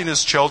 that walking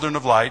as children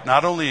of light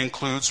not only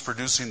includes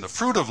producing the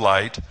fruit of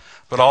light,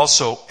 but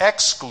also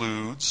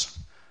excludes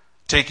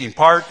taking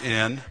part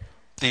in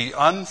the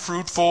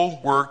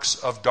unfruitful works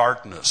of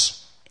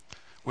darkness,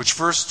 which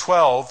verse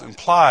 12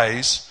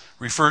 implies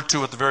referred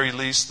to at the very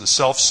least the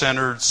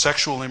self-centered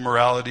sexual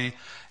immorality,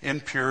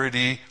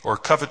 impurity, or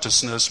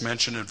covetousness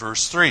mentioned in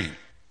verse 3.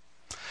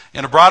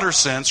 In a broader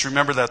sense,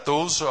 remember that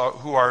those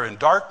who are in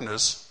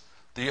darkness,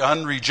 the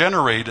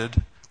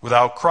unregenerated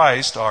without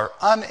Christ, are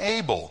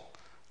unable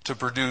to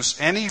produce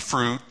any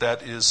fruit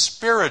that is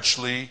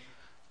spiritually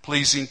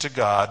pleasing to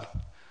God,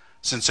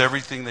 since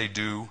everything they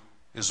do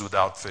is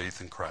without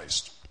faith in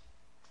Christ.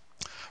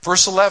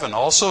 Verse 11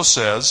 also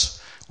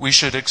says we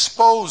should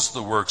expose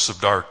the works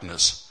of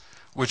darkness,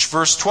 which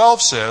verse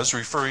 12 says,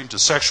 referring to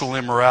sexual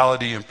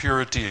immorality,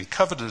 impurity, and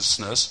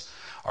covetousness,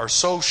 are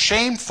so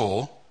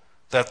shameful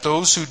that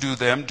those who do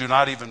them do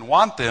not even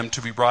want them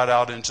to be brought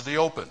out into the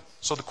open.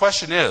 So the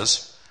question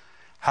is,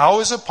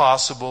 how is it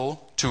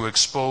possible to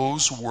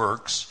expose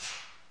works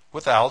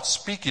without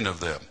speaking of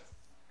them?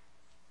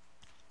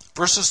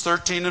 Verses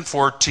 13 and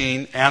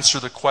 14 answer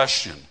the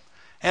question.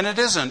 And it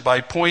isn't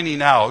by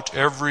pointing out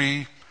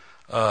every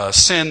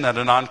sin that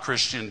a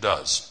non-Christian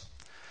does.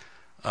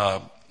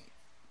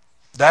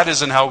 That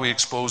isn't how we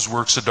expose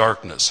works of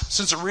darkness,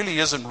 since it really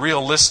isn't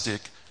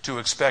realistic to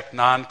expect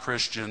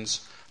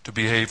non-Christians to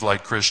behave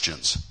like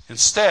Christians.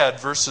 Instead,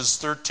 verses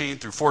 13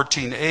 through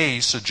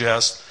 14a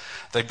suggest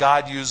that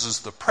God uses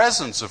the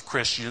presence of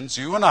Christians,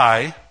 you and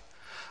I,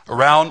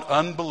 around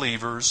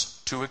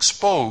unbelievers to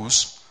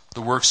expose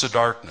the works of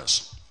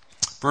darkness.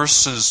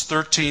 Verses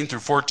 13 through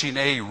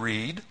 14a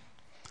read,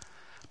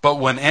 "But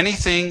when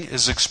anything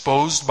is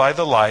exposed by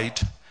the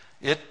light,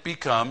 it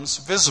becomes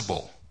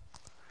visible.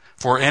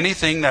 For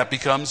anything that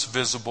becomes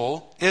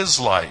visible is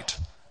light."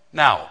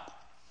 Now,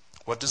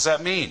 what does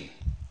that mean?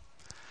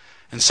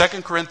 In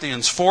 2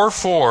 Corinthians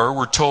 4:4,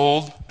 we're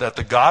told that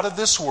the god of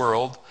this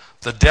world,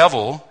 the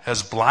devil,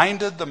 has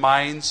blinded the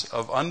minds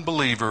of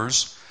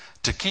unbelievers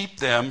to keep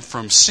them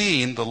from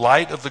seeing the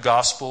light of the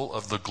gospel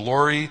of the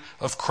glory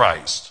of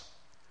Christ.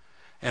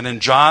 And in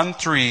John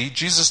 3,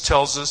 Jesus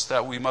tells us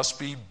that we must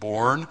be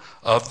born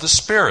of the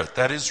Spirit,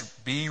 that is,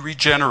 be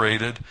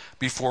regenerated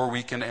before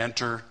we can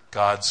enter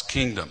God's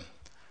kingdom.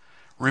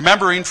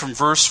 Remembering from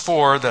verse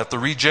 4 that the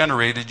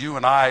regenerated, you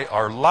and I,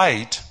 are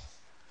light,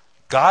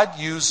 God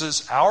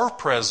uses our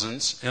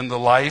presence in the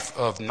life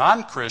of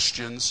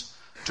non-Christians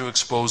to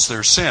expose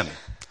their sin,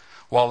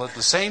 while at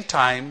the same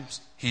time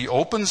He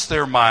opens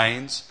their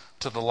minds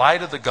to the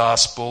light of the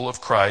gospel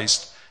of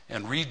Christ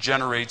and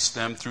regenerates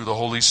them through the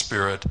Holy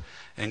Spirit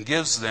and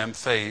gives them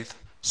faith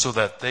so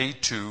that they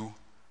too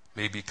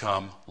may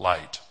become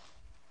light.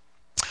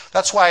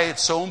 That's why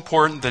it's so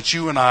important that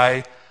you and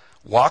I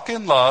walk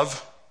in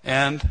love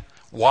and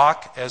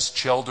walk as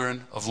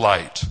children of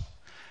light.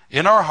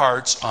 In our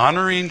hearts,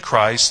 honoring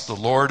Christ, the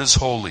Lord is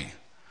holy,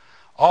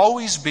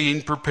 always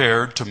being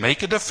prepared to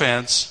make a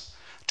defense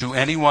to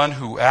anyone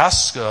who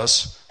asks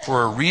us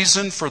for a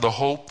reason for the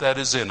hope that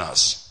is in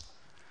us,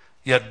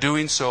 yet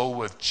doing so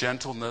with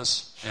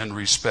gentleness and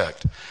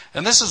respect.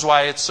 And this is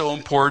why it's so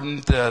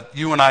important that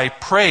you and I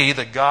pray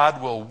that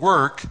God will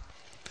work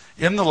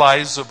in the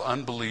lives of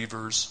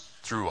unbelievers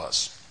through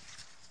us.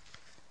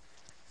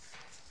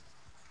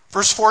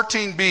 Verse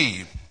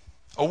 14b,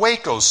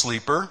 "Awake, O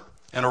sleeper,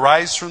 and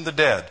arise from the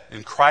dead,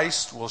 and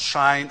Christ will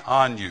shine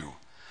on you."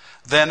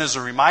 Then, as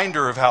a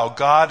reminder of how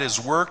God has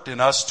worked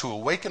in us to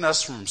awaken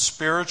us from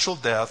spiritual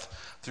death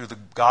through the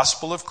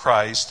gospel of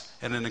Christ,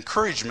 and an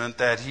encouragement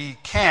that He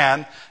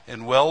can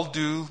and will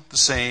do the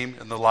same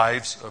in the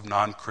lives of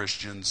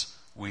non-Christians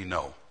we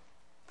know.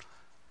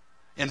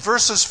 In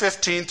verses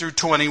 15 through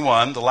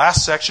 21, the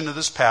last section of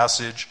this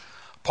passage,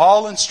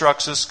 Paul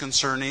instructs us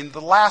concerning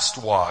the last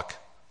walk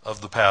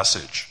of the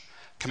passage,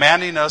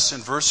 commanding us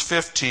in verse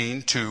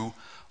 15 to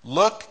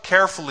look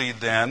carefully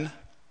then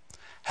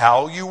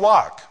how you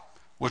walk,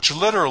 which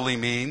literally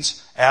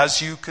means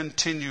as you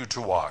continue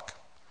to walk.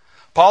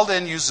 Paul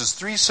then uses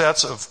three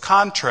sets of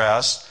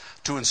contrasts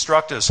to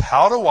instruct us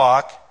how to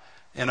walk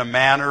in a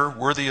manner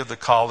worthy of the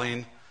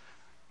calling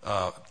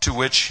to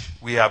which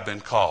we have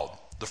been called.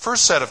 The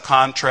first set of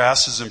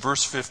contrasts is in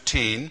verse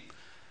 15.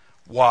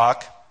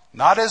 Walk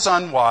not as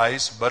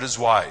unwise, but as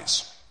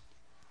wise.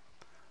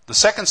 The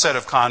second set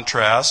of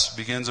contrasts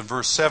begins in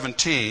verse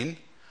 17.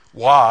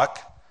 Walk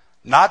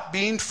not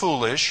being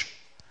foolish,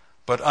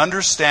 but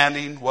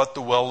understanding what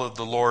the will of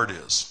the Lord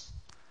is.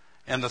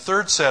 And the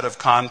third set of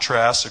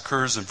contrasts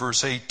occurs in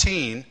verse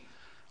 18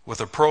 with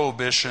a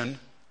prohibition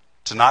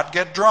to not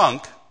get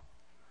drunk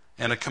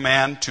and a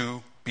command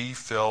to be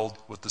filled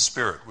with the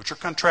Spirit, which are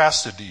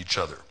contrasted to each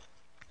other.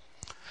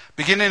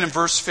 Beginning in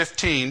verse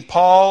 15,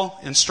 Paul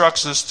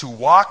instructs us to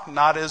walk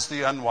not as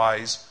the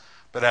unwise,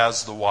 but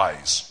as the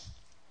wise.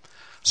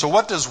 So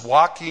what does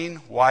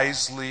walking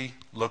wisely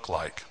look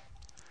like?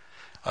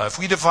 If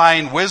we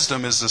define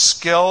wisdom as the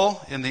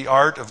skill in the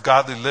art of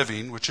godly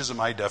living, which isn't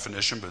my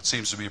definition, but it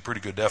seems to be a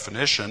pretty good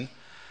definition,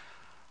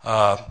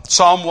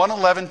 Psalm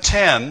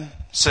 111:10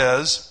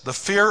 says, "The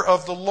fear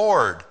of the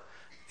Lord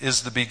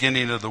is the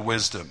beginning of the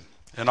wisdom,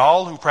 and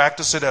all who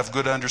practice it have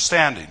good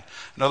understanding."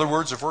 In other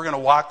words, if we're going to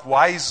walk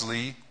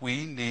wisely,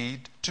 we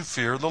need to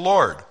fear the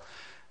Lord.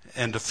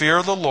 And to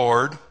fear the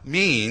Lord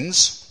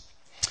means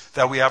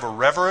that we have a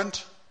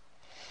reverent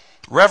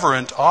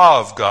awe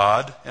of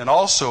God, and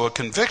also a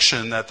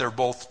conviction that there are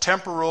both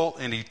temporal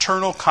and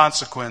eternal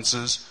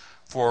consequences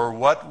for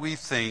what we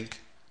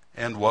think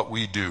and what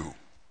we do.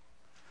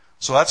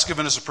 So that's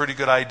given us a pretty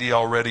good idea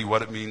already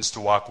what it means to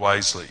walk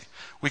wisely.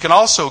 We can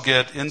also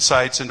get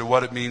insights into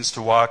what it means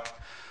to walk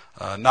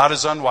not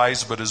as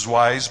unwise but as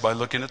wise by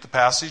looking at the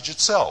passage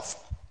itself.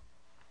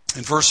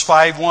 In verse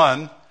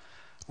 5:1,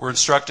 we're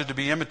instructed to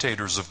be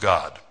imitators of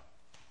God.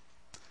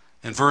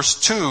 In verse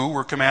 2,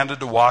 we're commanded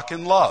to walk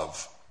in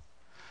love.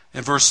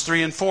 In verse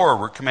 3 and 4,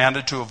 we're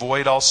commanded to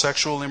avoid all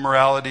sexual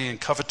immorality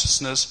and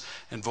covetousness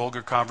and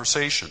vulgar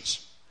conversations.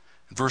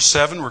 In verse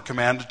 7, we're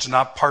commanded to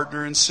not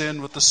partner in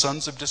sin with the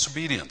sons of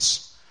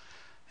disobedience.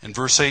 In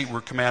verse 8,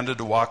 we're commanded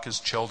to walk as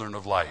children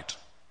of light.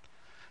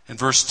 In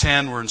verse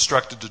 10, we're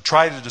instructed to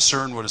try to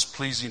discern what is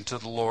pleasing to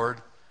the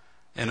Lord.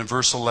 And in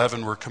verse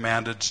 11, we're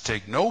commanded to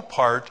take no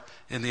part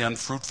in the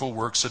unfruitful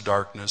works of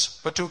darkness,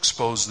 but to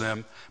expose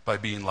them by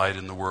being light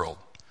in the world.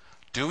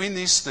 Doing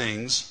these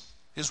things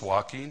is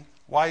walking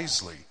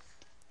wisely.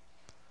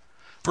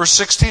 Verse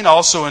 16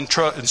 also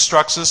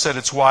instructs us that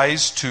it's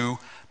wise to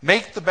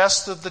make the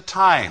best of the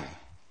time,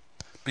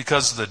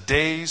 because the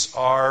days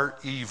are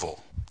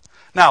evil.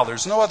 Now,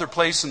 there's no other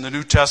place in the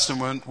New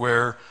Testament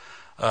where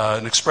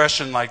an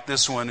expression like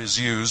this one is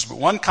used, but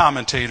one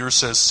commentator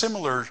says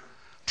similar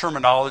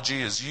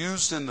terminology is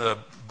used in the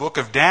book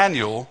of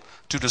Daniel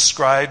to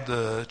describe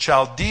the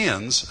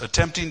Chaldeans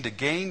attempting to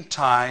gain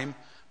time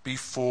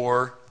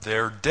before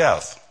their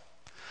death.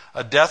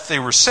 A death they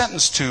were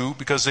sentenced to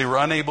because they were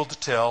unable to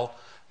tell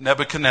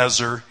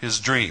Nebuchadnezzar his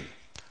dream.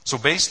 So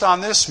based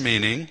on this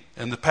meaning,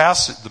 and the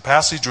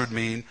passage would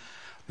mean,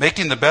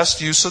 making the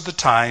best use of the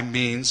time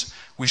means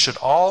we should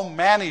all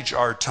manage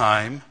our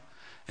time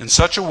in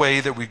such a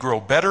way that we grow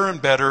better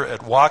and better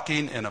at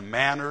walking in a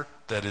manner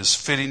that is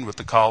fitting with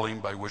the calling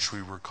by which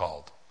we were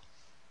called.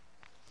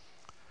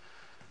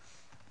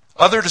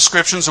 Other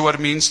descriptions of what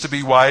it means to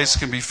be wise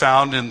can be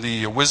found in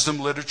the wisdom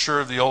literature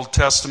of the Old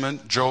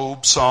Testament,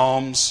 Job,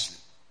 Psalms,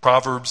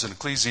 Proverbs, and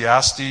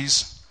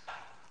Ecclesiastes.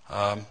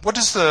 What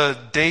does the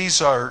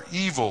days are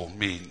evil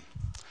mean?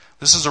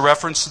 This is a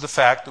reference to the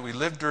fact that we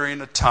live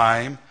during a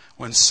time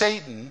when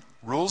Satan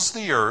rules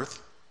the earth,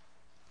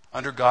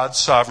 under God's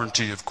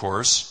sovereignty, of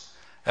course,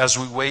 as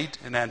we wait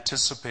in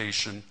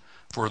anticipation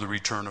for the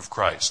return of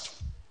Christ.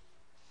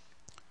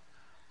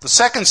 The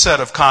second set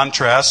of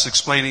contrasts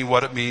explaining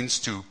what it means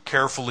to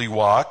carefully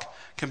walk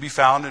can be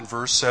found in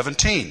verse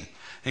 17.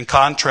 In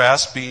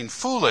contrast, being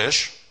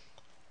foolish,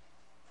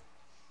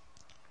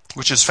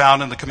 which is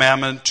found in the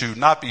commandment to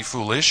not be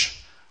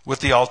foolish, with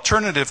the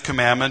alternative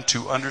commandment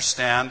to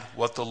understand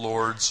what the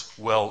Lord's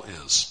will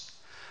is.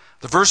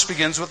 The verse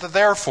begins with a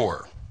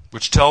therefore,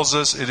 which tells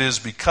us it is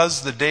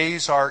because the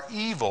days are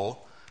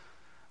evil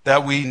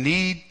that we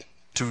need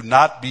to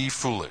not be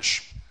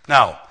foolish.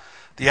 Now,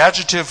 the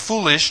adjective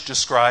foolish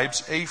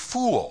describes a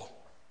fool,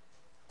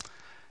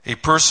 a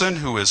person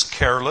who is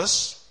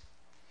careless,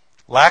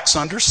 lacks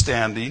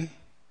understanding,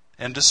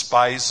 and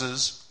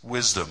despises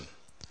wisdom.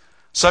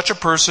 Such a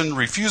person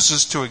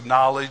refuses to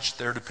acknowledge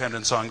their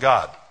dependence on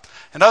God.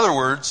 In other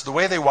words, the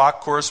way they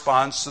walk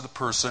corresponds to the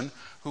person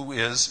who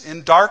is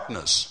in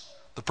darkness,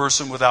 the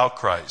person without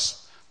Christ.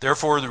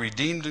 Therefore, the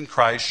redeemed in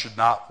Christ should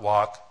not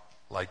walk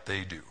like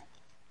they do.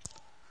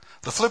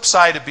 The flip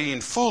side of being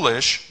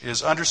foolish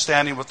is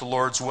understanding what the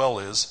Lord's will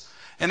is.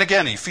 And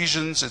again,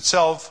 Ephesians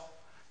itself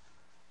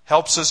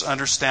helps us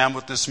understand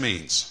what this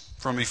means.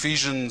 From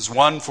Ephesians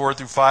 1, 4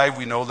 through 5,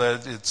 we know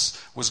that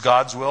it was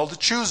God's will to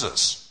choose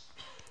us.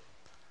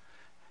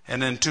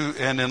 And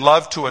in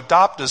love to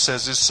adopt us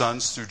as his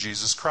sons through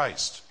Jesus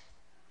Christ.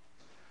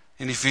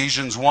 In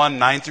Ephesians 1,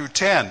 9 through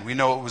 10, we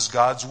know it was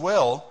God's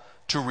will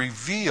to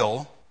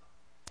reveal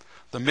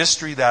the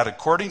mystery that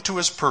according to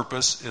his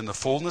purpose in the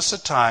fullness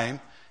of time,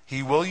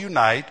 he will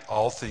unite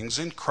all things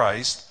in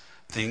Christ,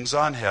 things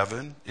in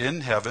heaven,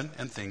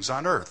 and things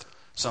on earth.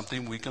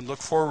 Something we can look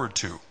forward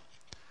to.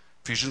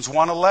 Ephesians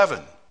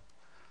 1:11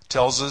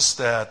 tells us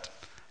that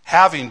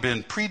having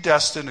been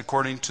predestined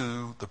according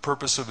to the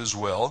purpose of his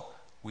will,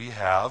 we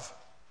have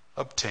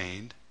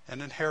obtained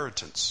an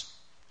inheritance.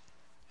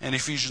 And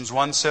Ephesians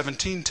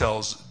 1:17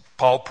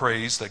 Paul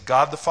prays that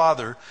God the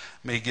Father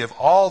may give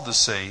all the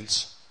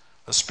saints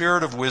a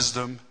spirit of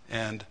wisdom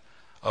and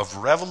of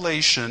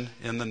revelation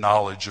in the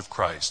knowledge of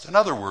Christ. In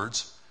other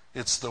words,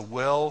 it's the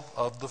will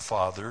of the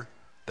Father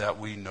that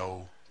we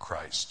know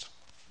Christ.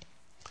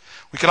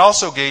 We can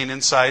also gain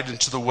insight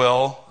into the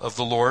will of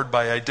the Lord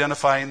by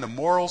identifying the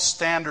moral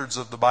standards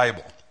of the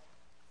Bible,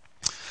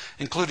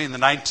 including the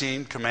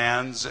 19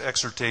 commands,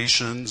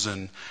 exhortations,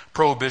 and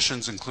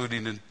prohibitions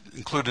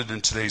included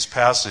in today's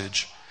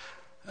passage.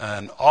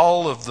 And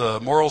all of the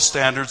moral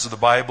standards of the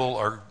Bible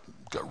are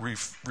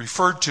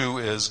referred to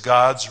as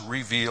God's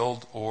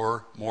revealed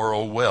or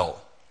moral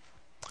will.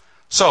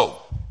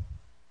 So,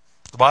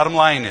 the bottom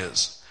line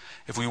is,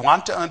 if we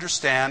want to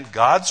understand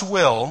God's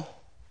will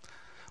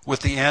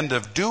with the end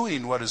of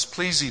doing what is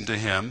pleasing to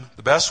him,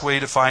 the best way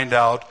to find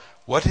out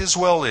what his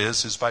will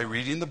is by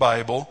reading the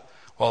Bible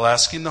while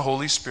asking the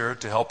Holy Spirit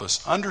to help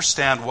us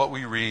understand what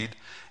we read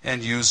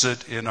and use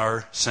it in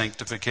our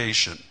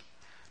sanctification.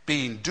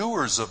 Being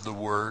doers of the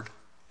word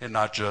and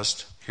not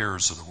just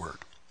hearers of the word.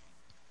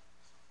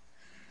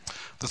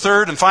 The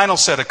third and final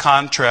set of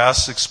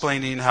contrasts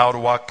explaining how to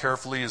walk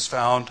carefully is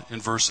found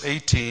in verse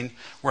 18,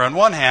 where on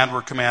one hand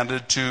we're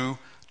commanded to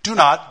do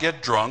not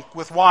get drunk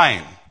with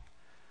wine,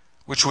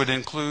 which would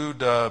include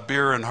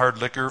beer and hard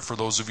liquor for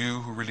those of you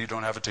who really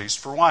don't have a taste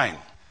for wine.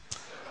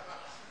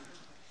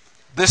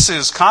 This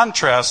is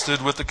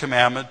contrasted with the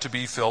commandment to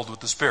be filled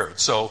with the Spirit.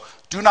 So,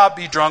 do not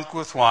be drunk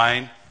with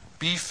wine,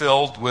 be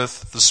filled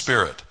with the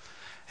Spirit.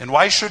 And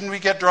why shouldn't we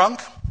get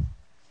drunk?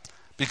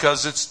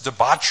 Because it's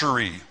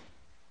debauchery,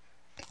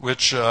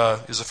 which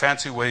is a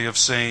fancy way of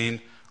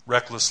saying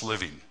reckless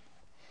living.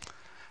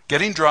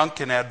 Getting drunk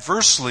can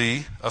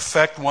adversely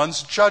affect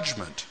one's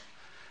judgment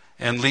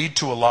and lead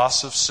to a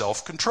loss of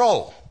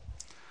self-control,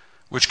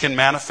 which can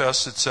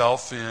manifest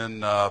itself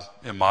in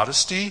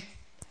immodesty,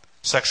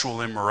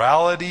 sexual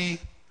immorality,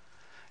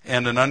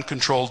 and an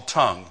uncontrolled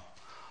tongue,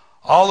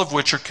 all of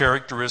which are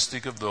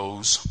characteristic of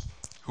those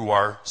who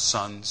are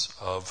sons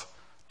of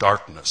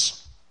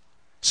darkness.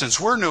 Since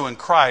we're new in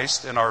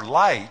Christ and are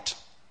light,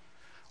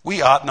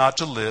 we ought not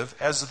to live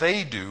as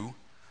they do,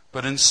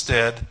 but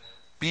instead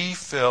be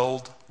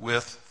filled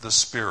with the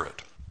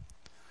Spirit.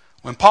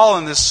 When Paul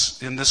in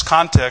this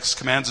context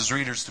commands his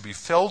readers to be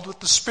filled with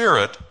the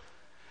Spirit,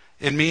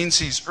 it means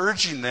he's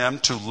urging them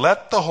to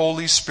let the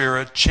Holy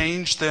Spirit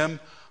change them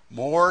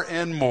more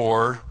and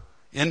more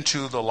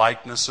into the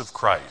likeness of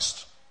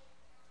Christ,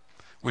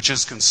 which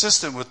is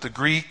consistent with the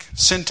Greek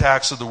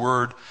syntax of the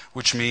word,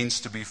 which means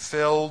to be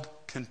filled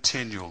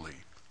continually,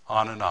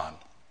 on and on.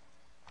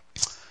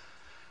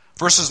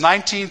 Verses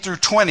 19 through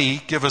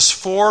 20 give us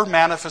 4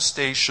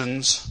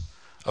 manifestations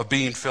of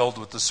being filled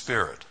with the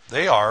Spirit.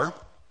 They are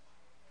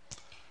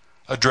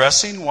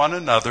addressing one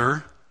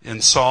another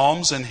in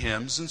psalms and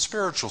hymns and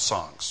spiritual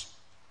songs,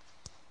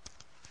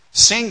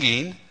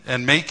 singing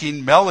and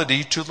making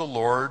melody to the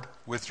Lord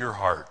with your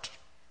heart,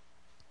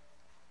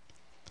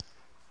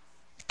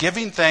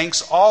 giving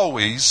thanks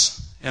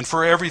always and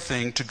for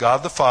everything to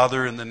God the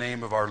Father in the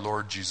name of our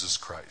Lord Jesus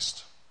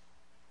Christ,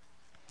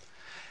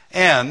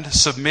 and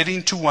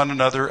submitting to one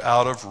another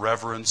out of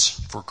reverence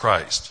for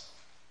Christ.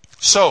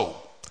 So,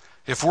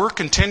 if we're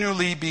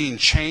continually being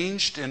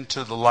changed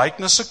into the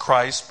likeness of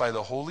Christ by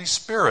the Holy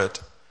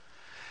Spirit,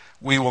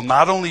 we will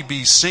not only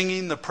be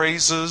singing the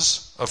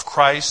praises of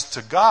Christ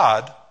to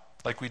God,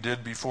 like we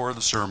did before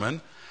the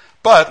sermon,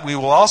 but we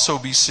will also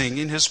be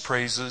singing his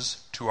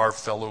praises to our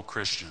fellow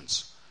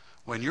Christians.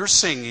 When you're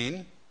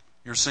singing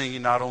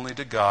not only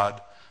to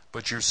God,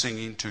 but you're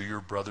singing to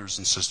your brothers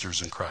and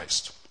sisters in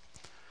Christ.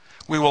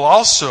 We will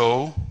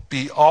also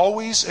be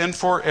always and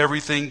for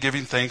everything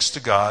giving thanks to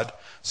God,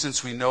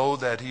 since we know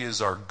that he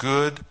is our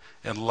good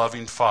and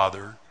loving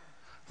Father,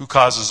 who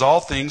causes all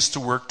things to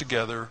work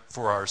together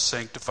for our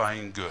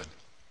sanctifying good.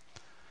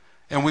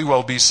 And we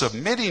will be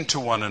submitting to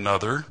one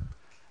another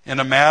in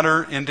a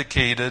manner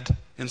indicated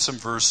in some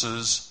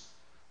verses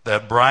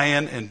that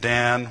Brian and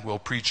Dan will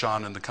preach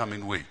on in the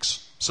coming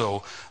weeks.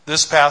 So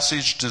this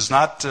passage does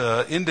not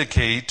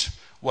indicate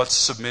what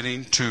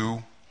submitting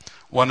to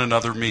one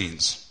another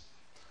means.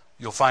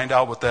 You'll find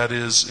out what that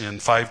is in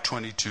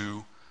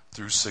 5:22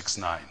 through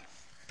 6:9.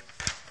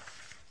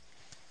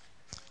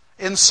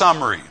 In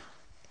summary,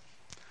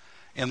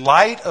 in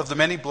light of the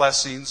many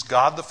blessings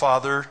God the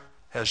Father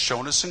has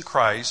shown us in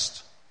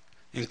Christ,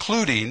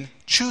 including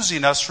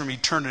choosing us from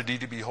eternity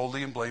to be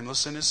holy and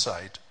blameless in his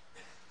sight,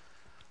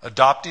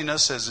 adopting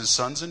us as his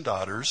sons and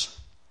daughters,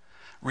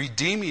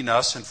 redeeming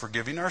us and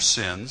forgiving our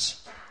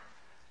sins,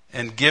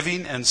 and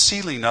giving and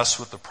sealing us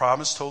with the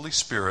promised Holy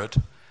Spirit,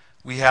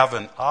 we have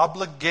an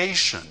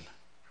obligation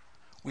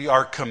we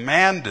are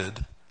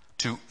commanded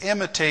to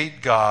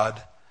imitate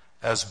God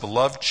as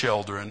beloved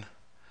children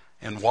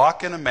and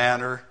walk in a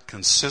manner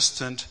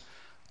consistent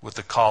with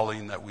the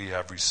calling that we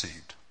have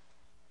received.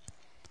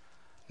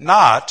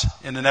 Not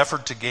in an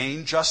effort to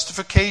gain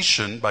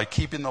justification by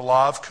keeping the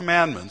law of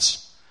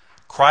commandments.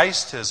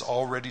 Christ has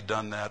already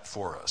done that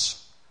for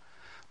us.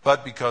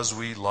 But because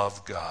we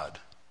love God.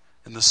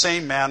 In the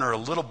same manner, a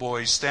little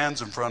boy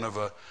stands in front of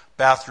a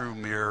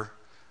bathroom mirror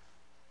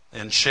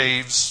and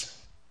shaves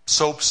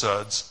soap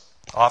suds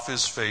off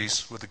his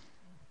face with a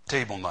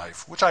table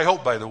knife, which I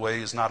hope, by the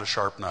way, is not a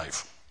sharp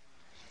knife.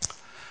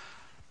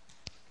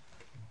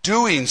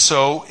 Doing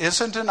so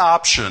isn't an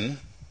option,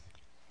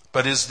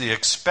 but is the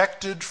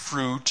expected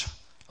fruit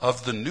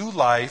of the new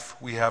life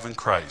we have in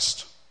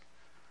Christ.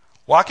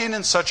 Walking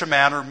in such a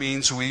manner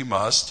means we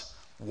must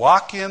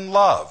walk in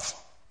love,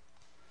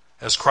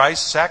 as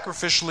Christ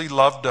sacrificially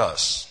loved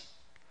us,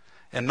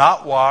 and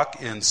not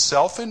walk in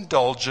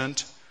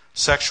self-indulgent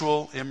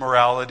sexual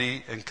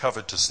immorality and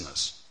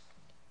covetousness.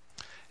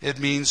 It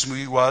means let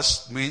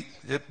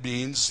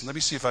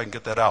me see if I can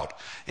get that out.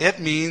 It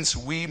means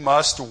we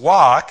must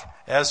walk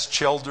as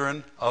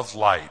children of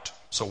light.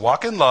 So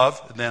walk in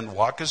love, and then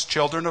walk as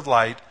children of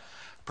light,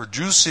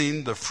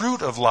 producing the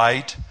fruit of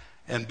light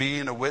and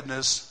being a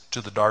witness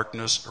to the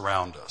darkness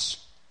around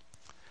us.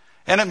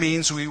 And it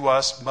means we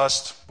must,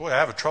 boy, I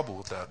have trouble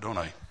with that, don't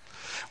I?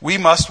 We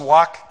must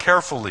walk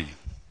carefully,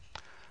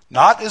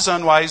 not as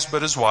unwise,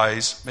 but as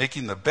wise,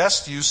 making the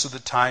best use of the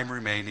time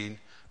remaining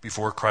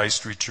before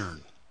Christ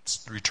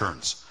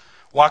returns.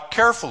 Walk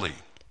carefully,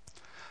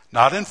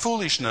 not in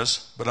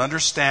foolishness, but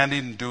understanding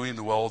and doing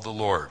the will of the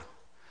Lord.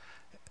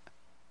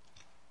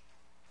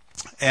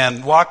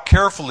 And walk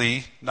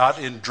carefully, not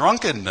in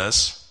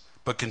drunkenness,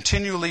 but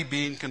continually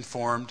being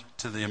conformed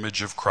to the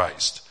image of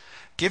Christ.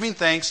 Giving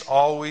thanks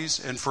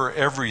always and for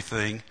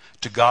everything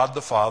to God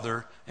the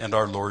Father and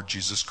our Lord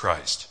Jesus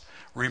Christ.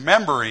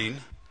 Remembering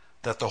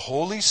that the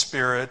Holy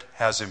Spirit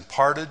has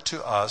imparted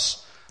to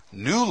us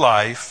new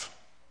life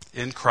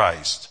in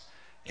Christ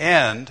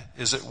and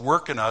is at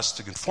work in us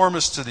to conform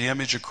us to the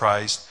image of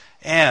Christ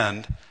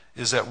and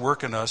is at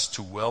work in us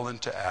to will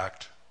and to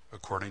act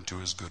according to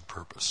his good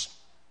purpose.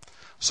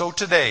 So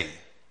today,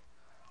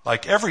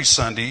 like every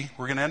Sunday,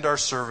 we're going to end our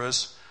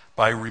service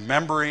by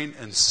remembering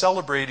and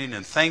celebrating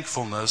in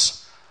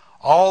thankfulness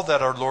all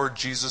that our Lord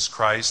Jesus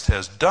Christ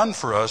has done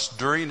for us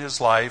during his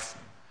life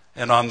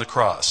and on the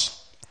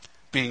cross,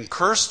 being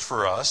cursed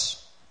for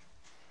us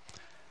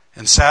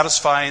and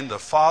satisfying the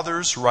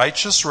Father's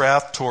righteous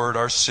wrath toward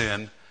our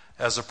sin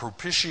as a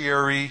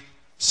propitiatory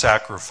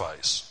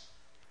sacrifice.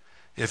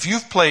 If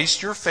you've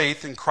placed your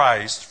faith in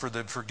Christ for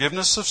the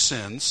forgiveness of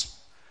sins,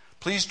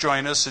 please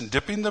join us in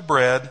dipping the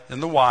bread in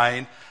the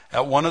wine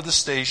at one of the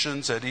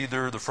stations at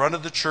either the front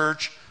of the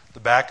church, the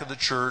back of the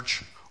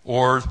church,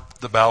 or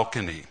the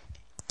balcony.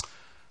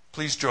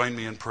 Please join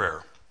me in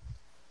prayer.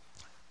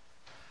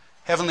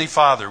 Heavenly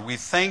Father, we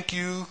thank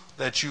you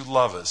that you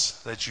love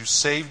us, that you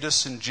saved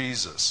us in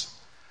Jesus,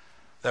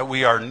 that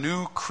we are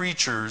new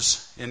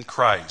creatures in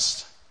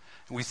Christ.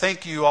 And we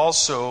thank you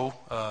also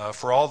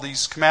for all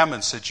these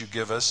commandments that you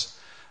give us,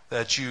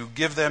 that you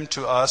give them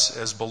to us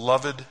as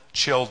beloved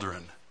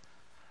children.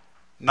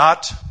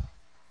 Not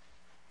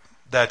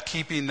that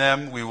keeping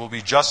them we will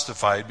be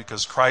justified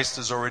because Christ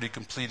has already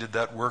completed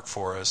that work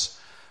for us,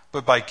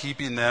 but by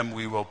keeping them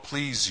we will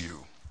please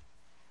you.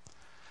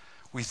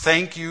 We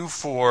thank you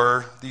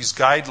for these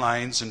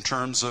guidelines in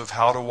terms of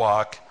how to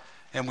walk,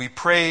 and we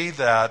pray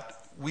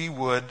that we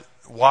would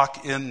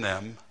walk in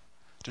them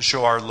to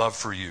show our love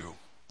for you.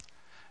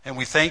 And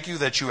we thank you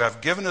that you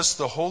have given us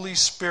the Holy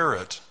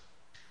Spirit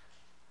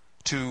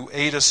to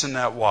aid us in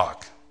that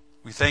walk.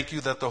 We thank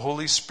you that the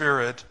Holy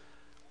Spirit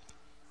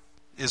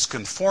is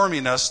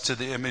conforming us to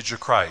the image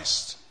of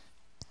Christ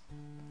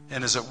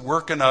and is at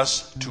work in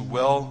us to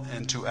will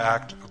and to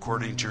act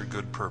according to your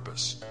good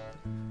purpose.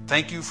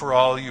 Thank you for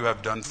all you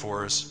have done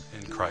for us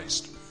in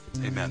Christ.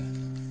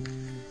 Amen.